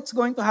never know what's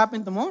going to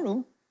happen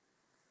tomorrow.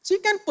 So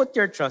you can put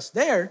your trust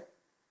there.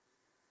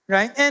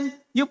 Right? And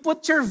you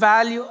put your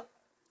value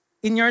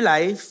in your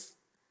life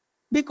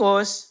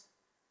because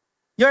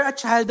you're a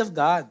child of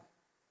God.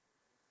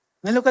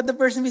 Now look at the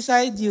person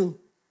beside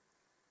you.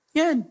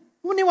 Yan.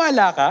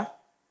 Maniwala ka?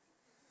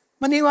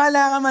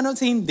 Maniwala ka man o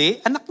hindi,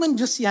 anak ng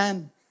Diyos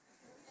yan.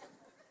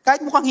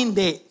 Kahit mukhang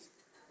hindi.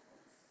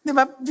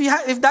 Diba?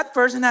 If that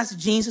person has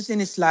Jesus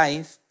in his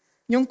life,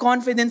 yung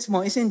confidence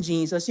mo is in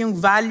Jesus, yung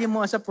value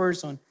mo as a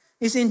person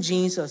is in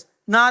Jesus,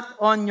 not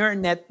on your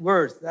net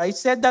worth. I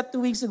said that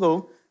 2 weeks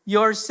ago,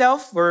 your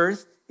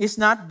self-worth is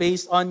not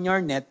based on your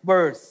net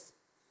worth.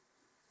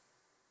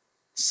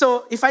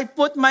 So if I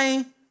put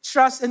my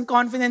trust and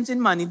confidence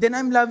in money, then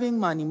I'm loving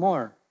money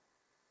more.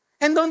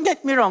 And don't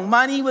get me wrong,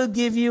 money will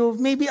give you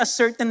maybe a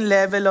certain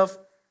level of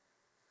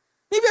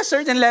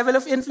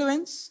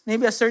influence,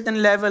 maybe a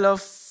certain level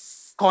of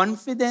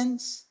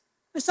confidence.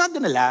 It's not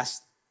gonna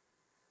last.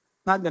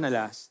 Not gonna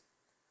last.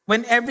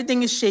 When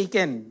everything is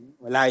shaken,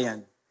 wala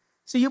yan.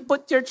 So you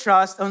put your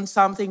trust on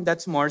something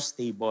that's more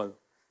stable.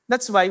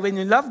 That's why when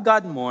you love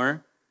God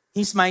more,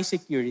 He's my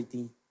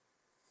security.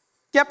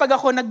 Kaya pag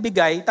ako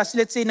nagbigay, tas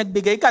let's say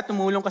nagbigay ka,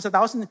 tumulong ka sa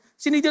tao,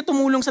 sino dito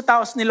tumulong sa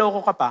tao,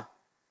 niloko ka pa?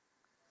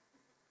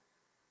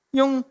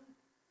 Yung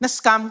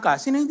na-scam ka,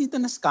 sino dito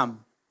na-scam?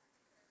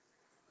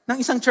 Ng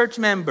isang church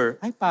member.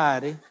 Ay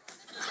pare.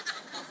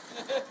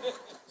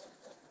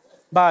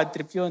 Bad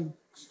trip yun.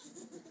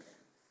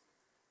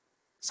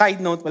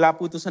 Side note, wala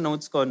po ito sa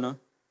notes ko, no?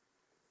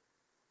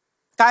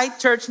 Kahit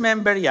church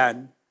member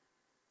yan,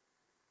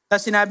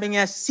 tapos sinabi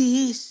niya,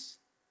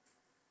 sis,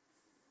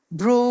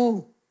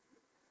 bro,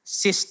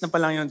 sis na pa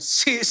lang yun,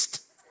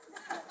 sis,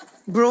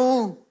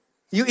 bro,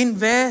 you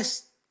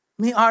invest,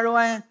 may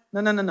ROI.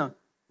 No.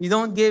 You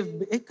don't give,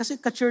 kasi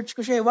ka-church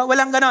ko siya.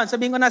 Walang ganon.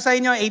 Sabihin ko na sa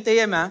inyo, 8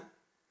 a.m. ha.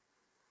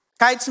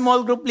 Kahit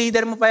small group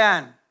leader mo pa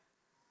yan.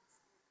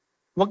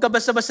 Huwag ka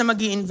basta-basta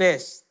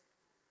mag-i-invest.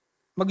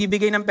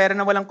 Magbibigay ng pera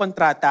na walang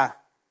kontrata.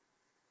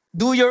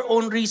 Do your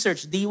own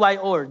research.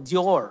 DYOR.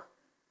 Dior.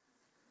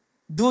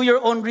 Do your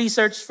own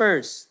research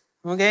first.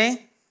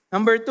 Okay?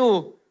 Number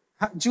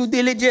 2, due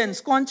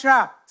diligence,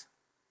 contract.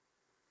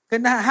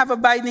 Can have a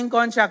binding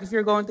contract if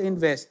you're going to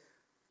invest.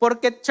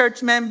 Porket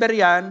church member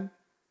yan,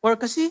 or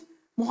kasi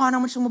mukha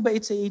naman siya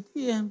mabait sa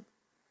ATM.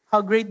 How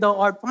great thou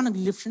art. Parang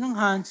nag-lift siya ng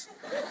hands.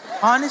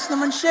 Honest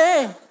naman siya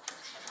eh.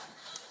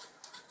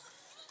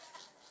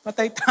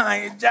 Patay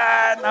tayo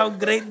dyan. How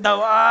great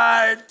thou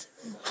art.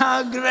 How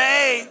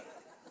great.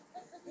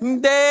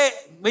 Hindi.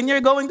 When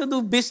you're going to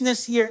do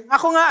business here,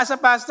 ako nga as a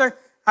pastor,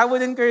 I would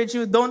encourage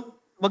you,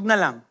 wag na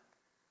lang.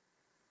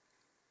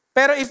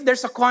 Pero if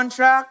there's a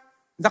contract,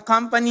 the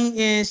company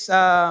is,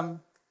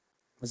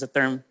 what's the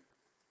term?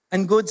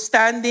 In good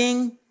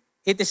standing,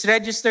 it is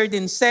registered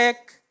in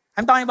SEC.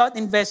 I'm talking about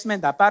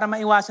investment, para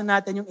maiwasan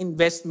natin yung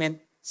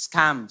investment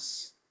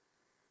scams.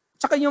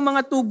 Tsaka yung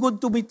mga too good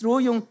to be true,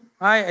 yung,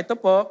 ito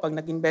po, pag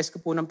nag-invest ko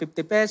po ng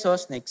 50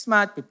 pesos, next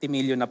month, 50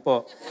 million na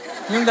po.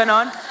 Yung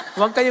ganon,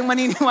 huwag kayong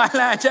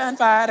maniniwala dyan,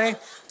 pare.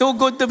 Too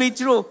good to be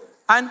true.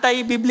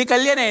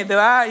 Anti-biblical yan eh, di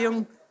ba?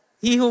 Yung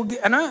he who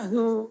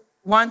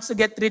wants to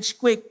get rich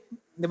quick,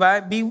 di ba?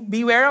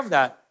 Beware of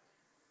that.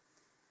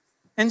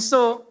 And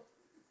so,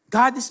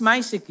 God is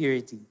my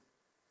security.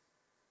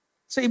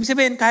 So, ibig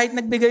sabihin, kahit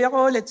nagbigay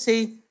ako, let's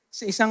say,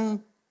 sa isang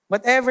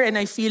whatever, and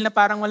I feel na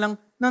parang walang,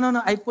 no,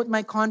 I put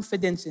my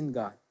confidence in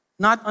God,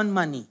 not on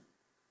money.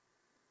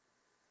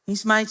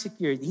 He's my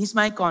security. He's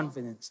my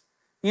confidence.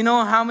 You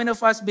know how many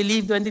of us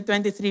believe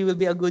 2023 will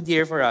be a good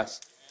year for us?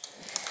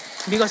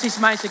 Because He's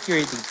my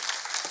security.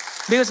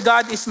 Because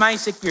God is my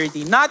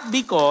security. Not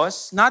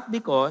because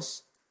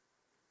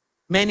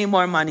many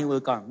more money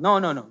will come.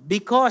 No.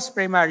 Because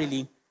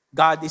primarily,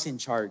 God is in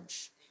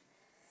charge.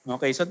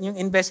 Okay, so yung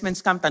investment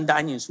scam,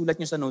 tandaan nyo, sulat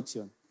nyo sa notes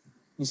yun.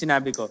 Yung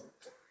sinabi ko,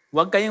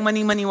 huwag kayong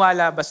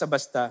maniwala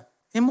basta-basta.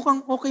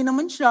 Mukhang okay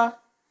naman siya.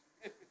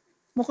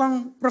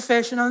 Mukhang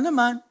professional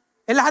naman.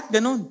 Lahat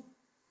ganun.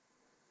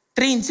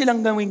 Trained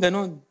silang gawin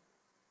ganun.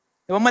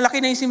 Diba,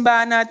 malaki na yung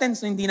simbahan natin,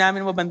 so hindi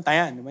namin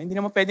mabantayan. Diba? Hindi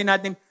naman pwede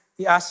natin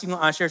i-ask yung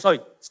ushers, "Oy,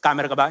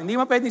 scammer ka ba?" Hindi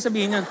naman pwede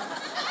sabihin yun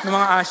ng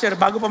mga usher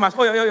bago pumasok.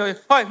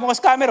 Hoy, mukhang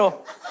scammer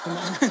oh.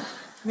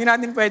 Hindi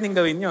natin pwedeng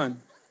gawin yun.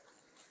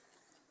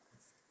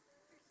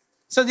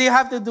 So you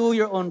have to do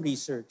your own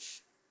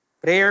research.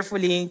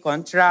 Prayerfully,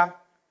 contract.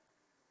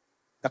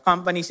 The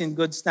company's in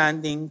good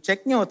standing.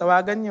 Check nyo,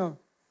 tawagan nyo.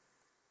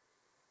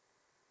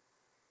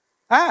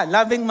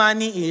 Loving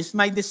money is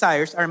my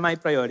desires are my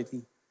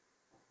priority.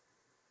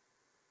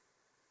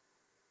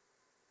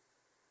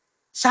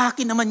 Sa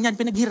akin naman yan,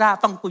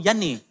 pinaghirapan ko yan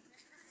eh.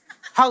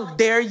 How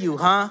dare you,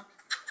 ha?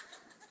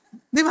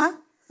 Di ba?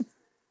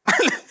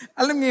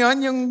 Alam niyo yun,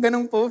 yung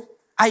ganung po,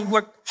 I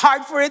worked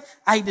hard for it,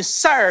 I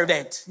deserve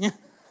it.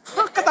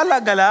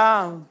 Katalaga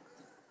lang.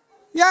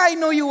 Yeah, I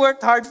know you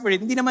worked hard for it.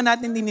 Hindi naman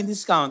natin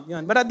dinidiscount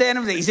yun. But at the end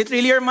of the day, is it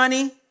really your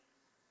money?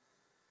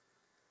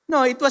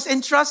 No, it was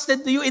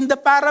entrusted to you in the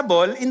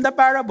parable. In the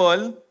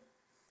parable,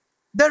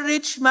 the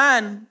rich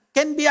man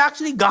can be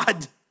actually God.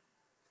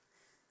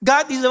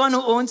 God is the one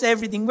who owns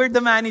everything. We're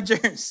the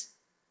managers.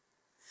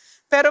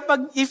 Pero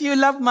if you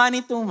love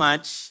money too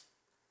much,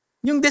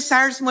 yung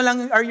desires mo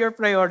lang are your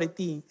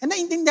priority. And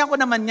naintindihan ko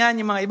naman yan,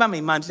 yung mga iba,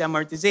 may monthly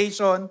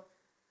amortization,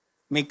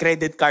 may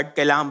credit card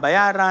kailangan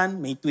bayaran,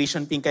 may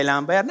tuition fee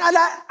kailangan bayaran.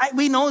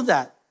 We know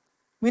that.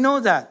 We know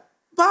that.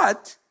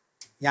 But,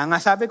 yan nga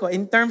sabi ko,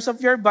 in terms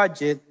of your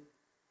budget,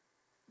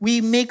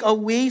 we make a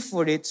way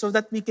for it so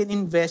that we can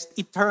invest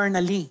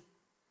eternally.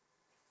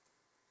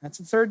 That's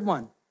the third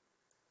one.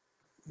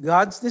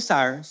 God's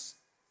desires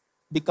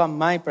become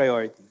my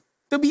priority.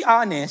 To be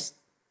honest,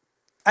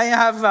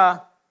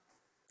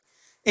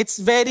 it's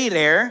very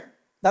rare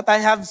that I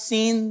have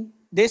seen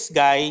this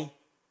guy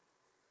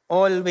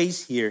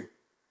always here.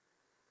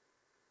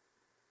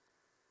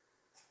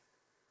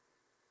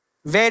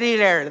 Very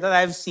rare that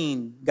I've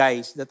seen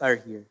guys that are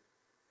here.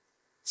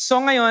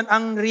 So ngayon,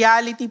 ang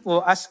reality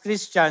po as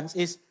Christians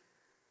is,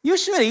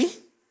 usually,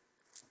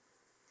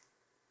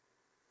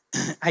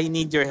 I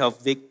need your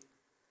help, Vic.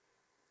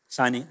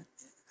 Sonny,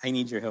 I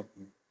need your help.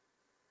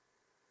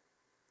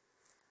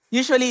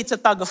 Usually, it's a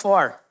tug of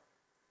war.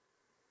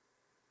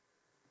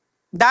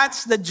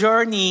 That's the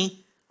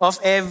journey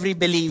of every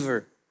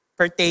believer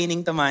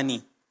pertaining to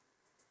money.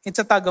 It's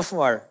a tug of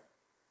war.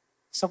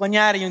 So,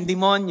 kunyari, yung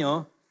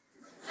demonyo,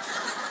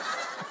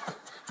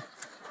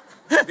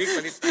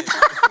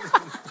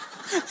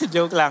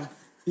 joke lang.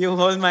 You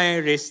hold my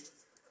wrist.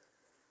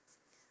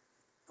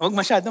 Huwag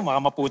masyado,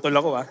 maputol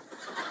ako.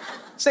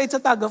 So, it's a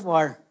tug of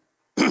war.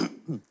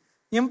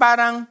 Yung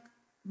parang,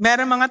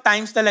 meron mga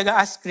times talaga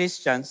as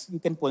Christians, you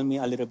can pull me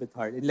a little bit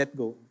hard and let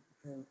go.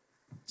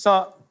 So,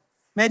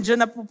 medyo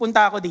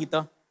napupunta ako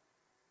dito.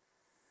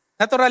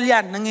 Natural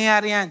yan,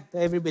 nangyayari yan to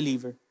every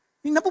believer.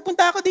 Yung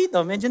napupunta ako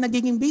dito, medyo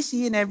nagiging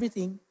busy and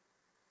everything.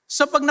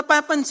 So pag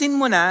napapansin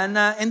mo na,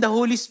 and the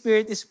Holy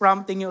Spirit is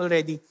prompting you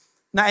already,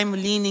 na I'm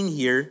leaning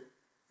here,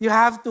 I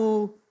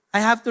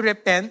have to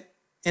repent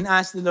and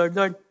ask the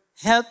Lord,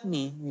 help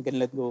me, you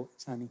can let go,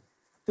 Sonny,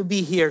 to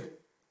be here.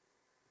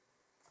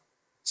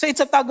 So it's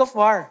a tug of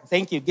war.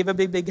 Thank you. Give a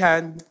big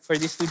hand for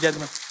these two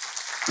gentlemen.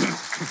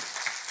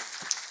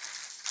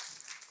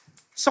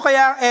 So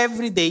kaya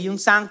everyday, yung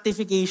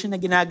sanctification na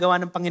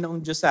ginagawa ng Panginoong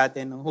Diyos sa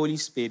atin, ng Holy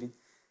Spirit,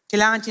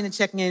 kailangan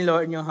chinecheck niya yung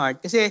Lord in your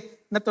heart. Kasi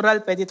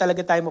natural, pwede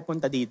talaga tayo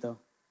mapunta dito.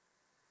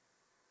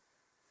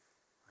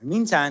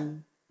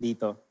 Minsan,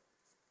 dito.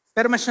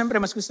 Pero syempre,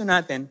 mas gusto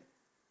natin,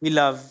 we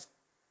love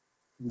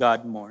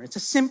God more. It's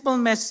a simple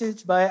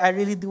message, but I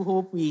really do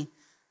hope we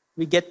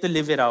get to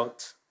live it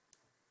out.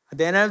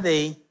 At the end of the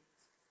day,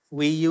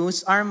 we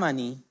use our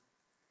money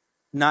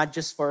not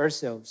just for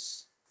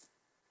ourselves,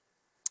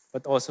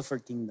 but also for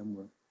kingdom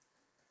work.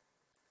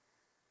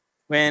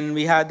 When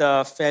we had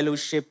a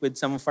fellowship with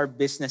some of our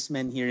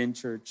businessmen here in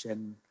church,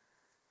 and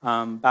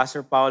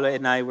Pastor Paolo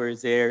and I were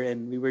there,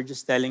 and we were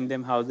just telling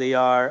them how they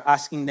are,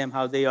 asking them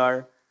how they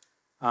are,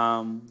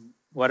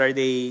 what are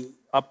they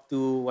up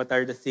to, what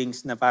are the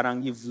things na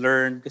parang you've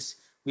learned, because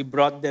we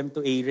brought them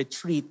to a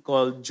retreat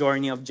called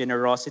Journey of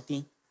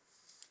Generosity.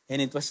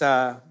 And it was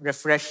a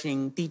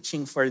refreshing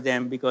teaching for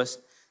them because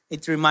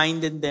it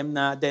reminded them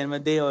na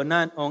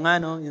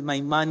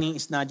my money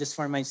is not just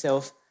for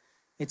myself,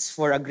 it's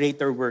for a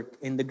greater work.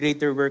 And the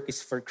greater work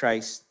is for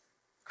Christ.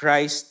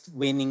 Christ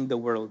winning the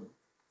world.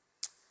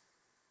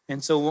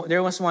 And so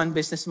there was one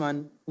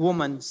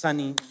woman,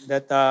 Sunny,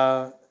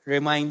 that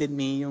reminded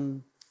me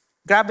yung,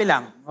 grabe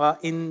lang,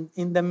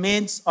 in the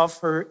midst of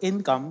her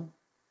income,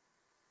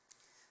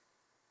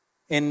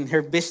 in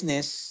her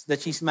business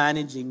that she's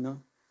managing,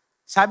 no?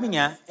 Sabi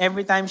niya,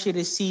 every time she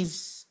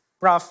receives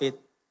profit,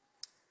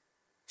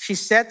 she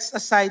sets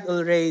aside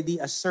already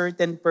a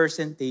certain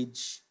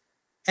percentage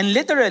and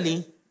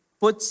literally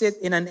puts it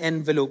in an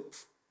envelope.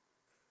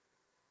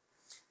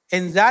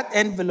 And that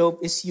envelope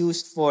is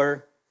used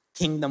for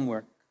kingdom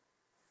work.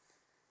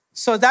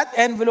 So that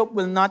envelope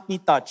will not be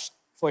touched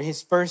for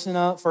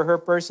her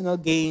personal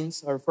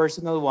gains or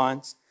personal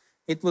wants.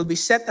 It will be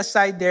set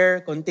aside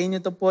there, continue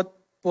to put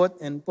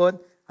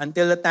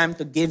until the time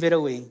to give it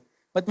away.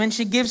 But when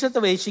she gives it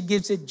away, she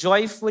gives it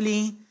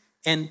joyfully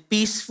and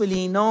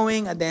peacefully,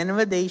 knowing at the end of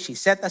the day, she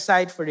set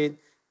aside for it.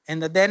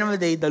 And at the end of the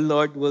day, the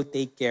Lord will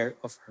take care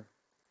of her.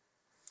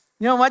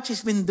 You know what?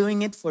 She's been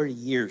doing it for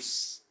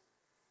years.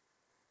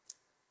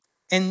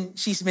 And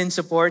she's been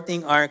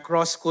supporting our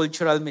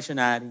cross-cultural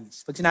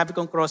missionaries. Pag sinabi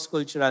kong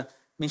cross-cultural,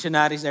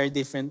 missionaries are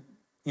different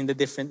in the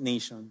different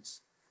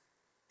nations.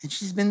 And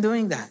she's been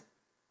doing that.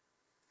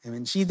 And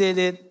when she did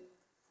it,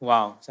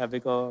 wow, sabi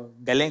ko,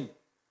 galing.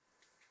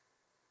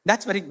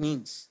 That's what it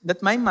means.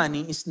 That my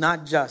money is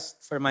not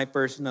just for my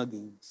personal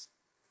gains,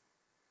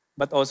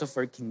 but also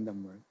for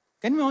kingdom work.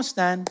 Can we all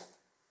stand?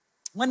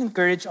 I want to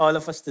encourage all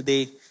of us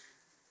today.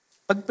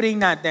 Pag-pray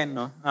natin,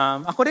 no?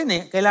 Ako rin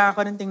kailangan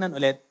ko rin tingnan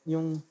ulit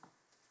yung,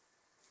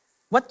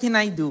 what can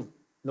I do,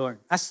 Lord?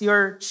 As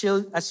your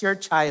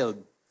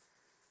child,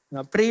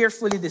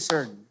 prayerfully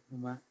discern.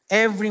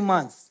 Every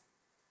month,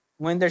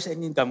 when there's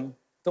an income,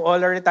 to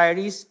all our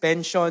retirees,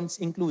 pensions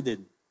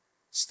included.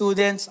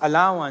 Students,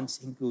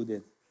 allowance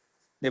included.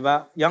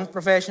 Diba? Young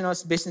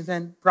professionals,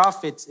 businessmen,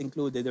 profits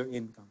included or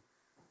income.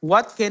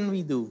 What can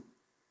we do?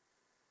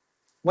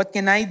 What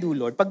can I do,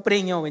 Lord?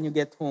 Pag-pray nyo when you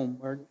get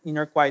home or in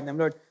your quiet time,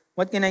 Lord,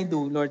 what can I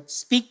do? Lord,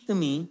 speak to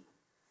me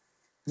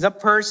the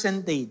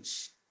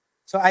percentage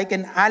so I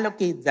can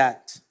allocate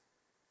that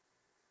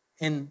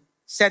and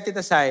set it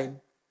aside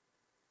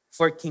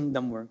for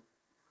kingdom work.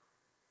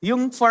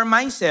 Yung for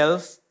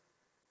myself,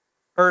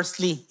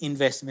 earthly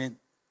investment.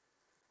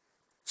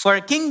 For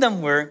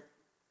kingdom work,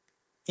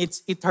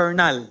 it's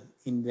eternal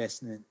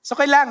investment. So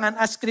kailangan,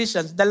 as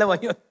Christians, dalawa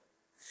yun.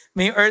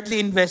 May earthly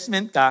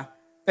investment ka,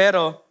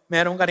 pero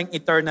meron ka ring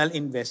eternal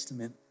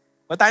investment.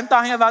 What I'm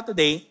talking about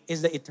today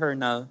is the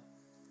eternal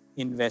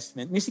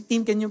investment. Music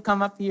team, can you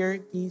come up here,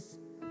 Keith?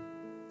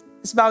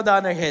 Let's bow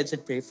down our heads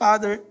and pray.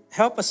 Father,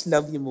 help us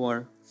love you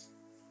more.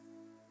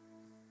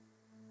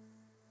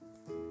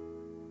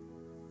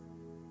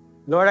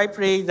 Lord, I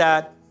pray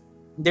that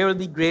there will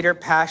be greater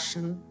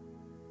passion,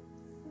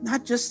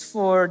 not just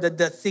for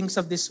the things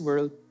of this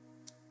world,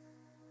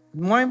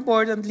 but more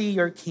importantly,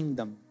 your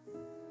kingdom.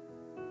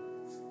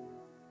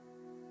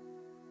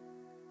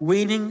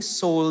 Winning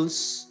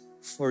souls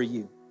for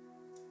you.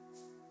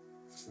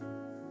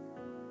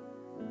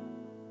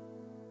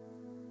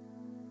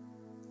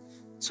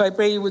 So I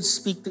pray you would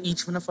speak to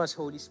each one of us,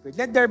 Holy Spirit.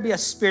 Let there be a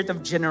spirit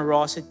of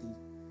generosity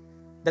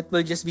that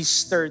will just be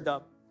stirred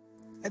up.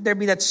 Let there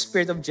be that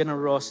spirit of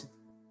generosity.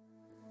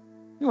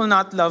 You will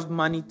not love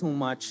money too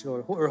much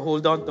or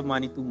hold on to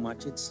money too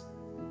much. It's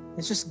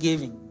just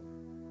giving.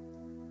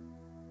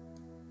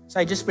 So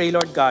I just pray,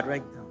 Lord God,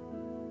 right now,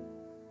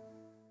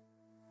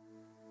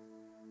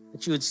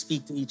 that you would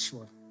speak to each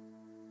one.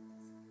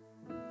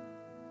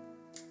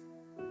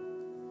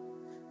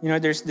 You know,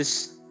 there's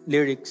this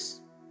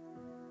lyrics.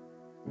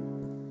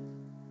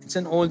 It's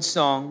an old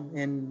song,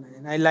 and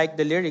I like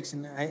the lyrics,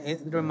 and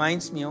it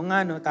reminds me,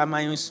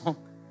 tama yung song.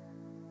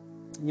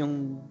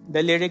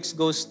 The lyrics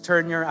goes,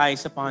 turn your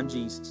eyes upon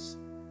Jesus.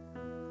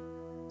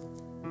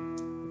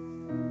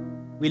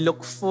 We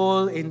look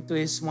full into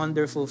His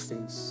wonderful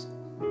face.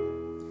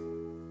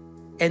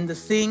 And the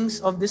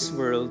things of this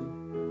world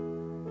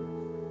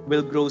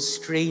will grow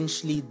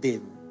strangely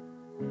dim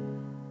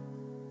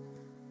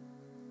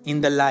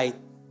in the light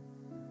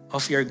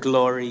of your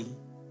glory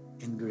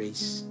and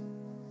grace.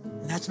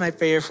 And that's my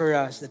prayer for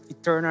us, that we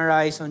turn our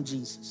eyes on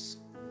Jesus.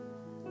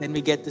 Then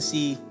we get to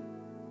see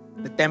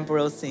the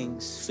temporal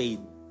things fade,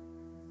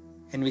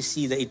 and we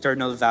see the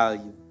eternal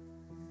value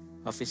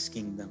of His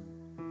kingdom.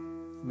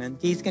 Amen.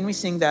 Keith, can we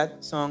sing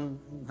that song,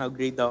 How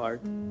Great Thou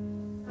Art?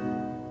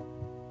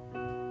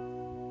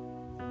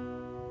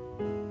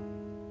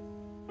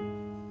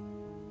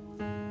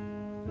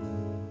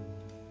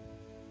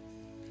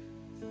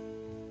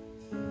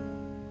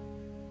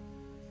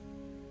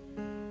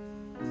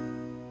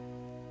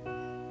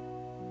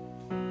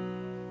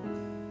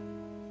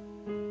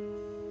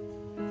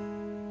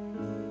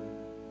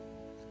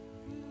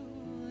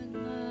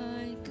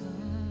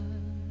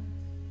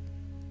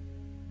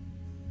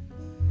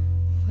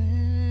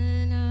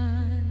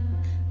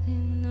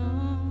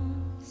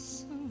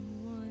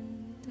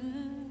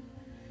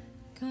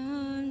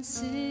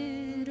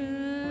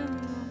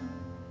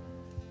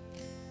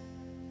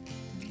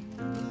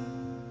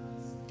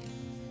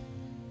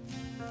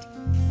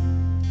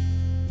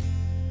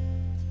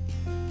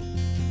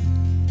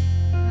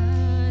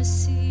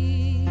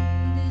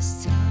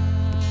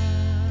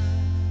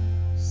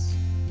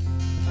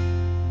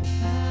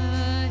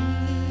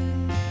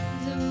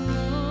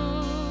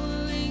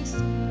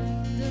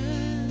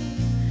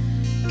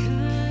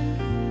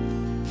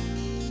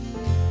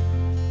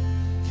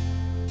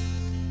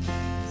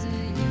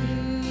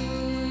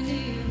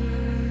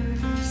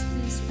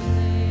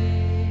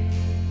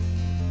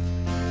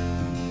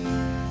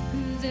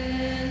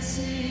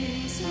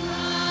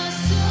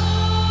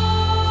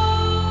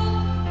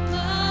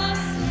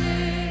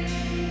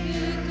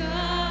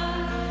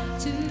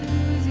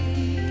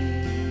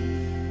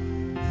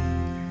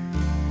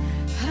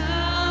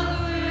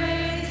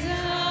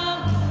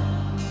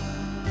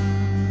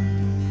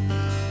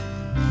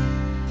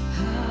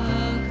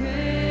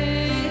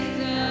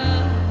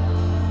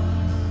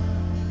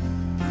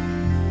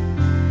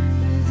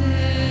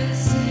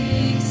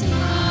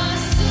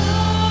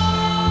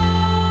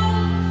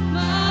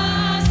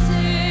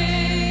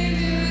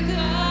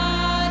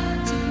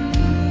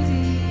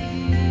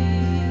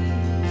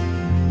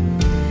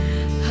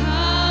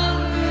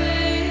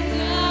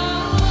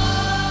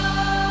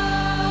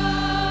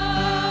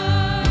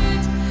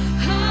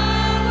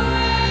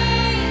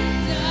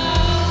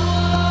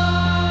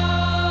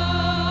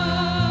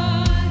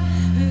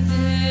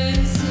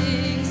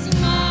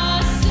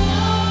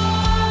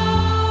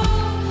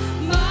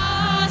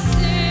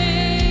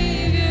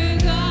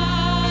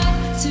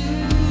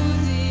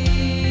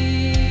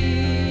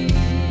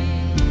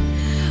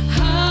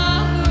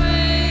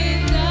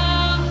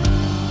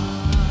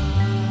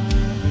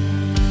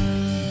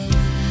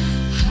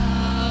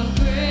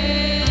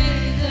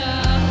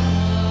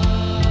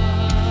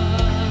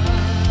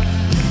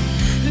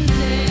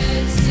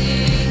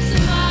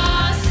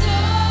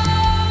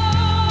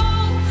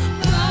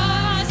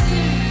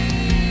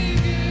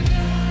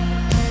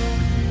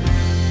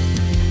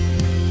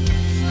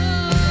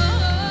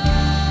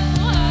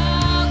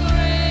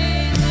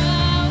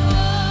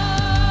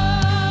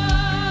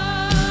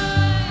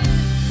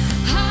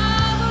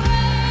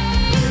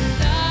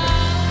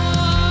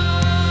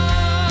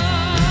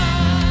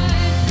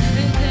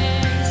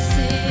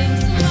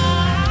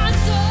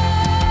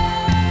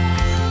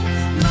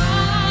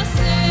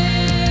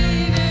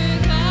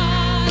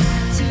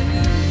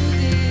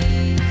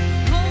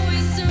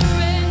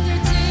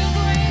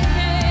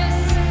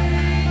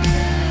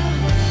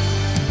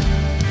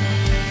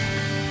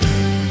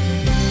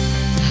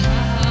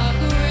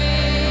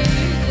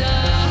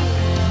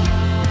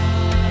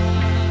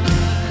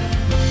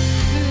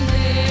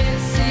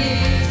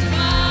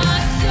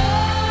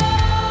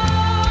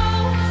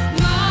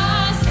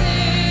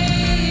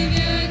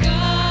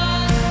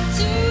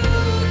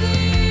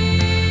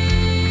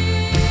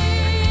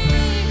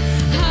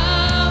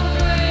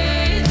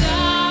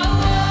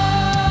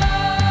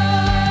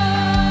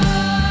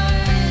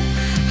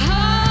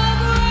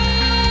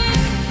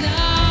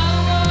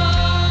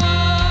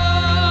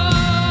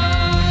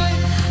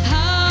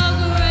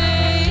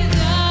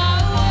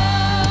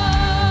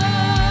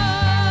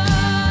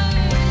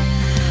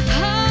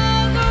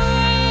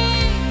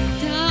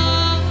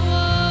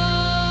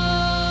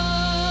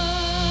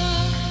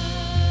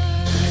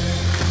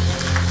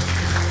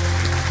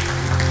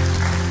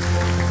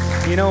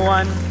 You know,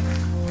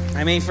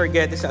 I may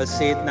forget this, I'll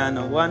say it now.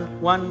 No?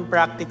 One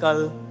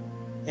practical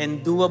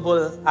and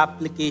doable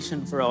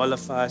application for all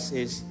of us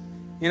is,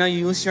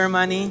 use your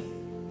money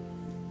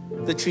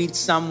to treat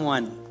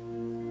someone,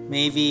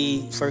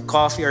 maybe for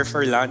coffee or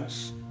for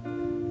lunch,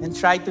 and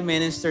try to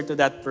minister to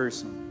that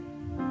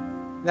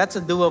person. That's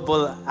a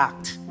doable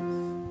act.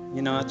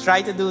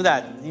 Try to do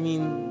that.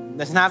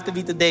 Doesn't have to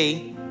be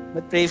today,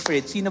 but pray for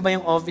it. Sino ba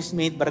yung office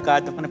mate,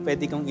 barkada ko na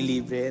pwede kong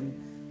ilibre? And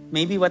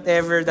maybe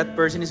whatever that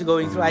person is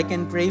going through, I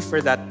can pray for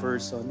that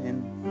person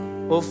and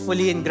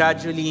hopefully and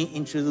gradually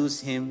introduce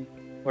him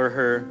or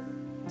her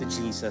to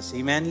Jesus.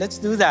 Amen? Let's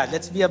do that.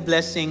 Let's be a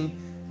blessing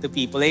to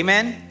people.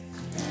 Amen?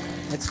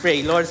 Let's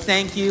pray. Lord,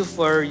 thank you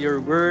for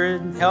your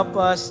word. Help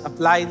us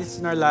apply this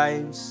in our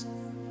lives.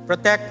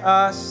 Protect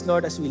us,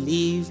 Lord, as we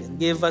leave, and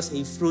give us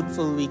a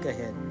fruitful week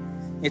ahead.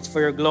 It's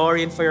for your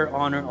glory and for your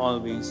honor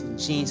always. In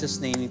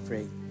Jesus' name we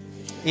pray.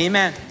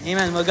 Amen.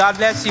 Amen. Well, God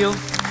bless you.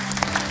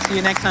 See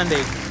you next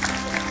Sunday.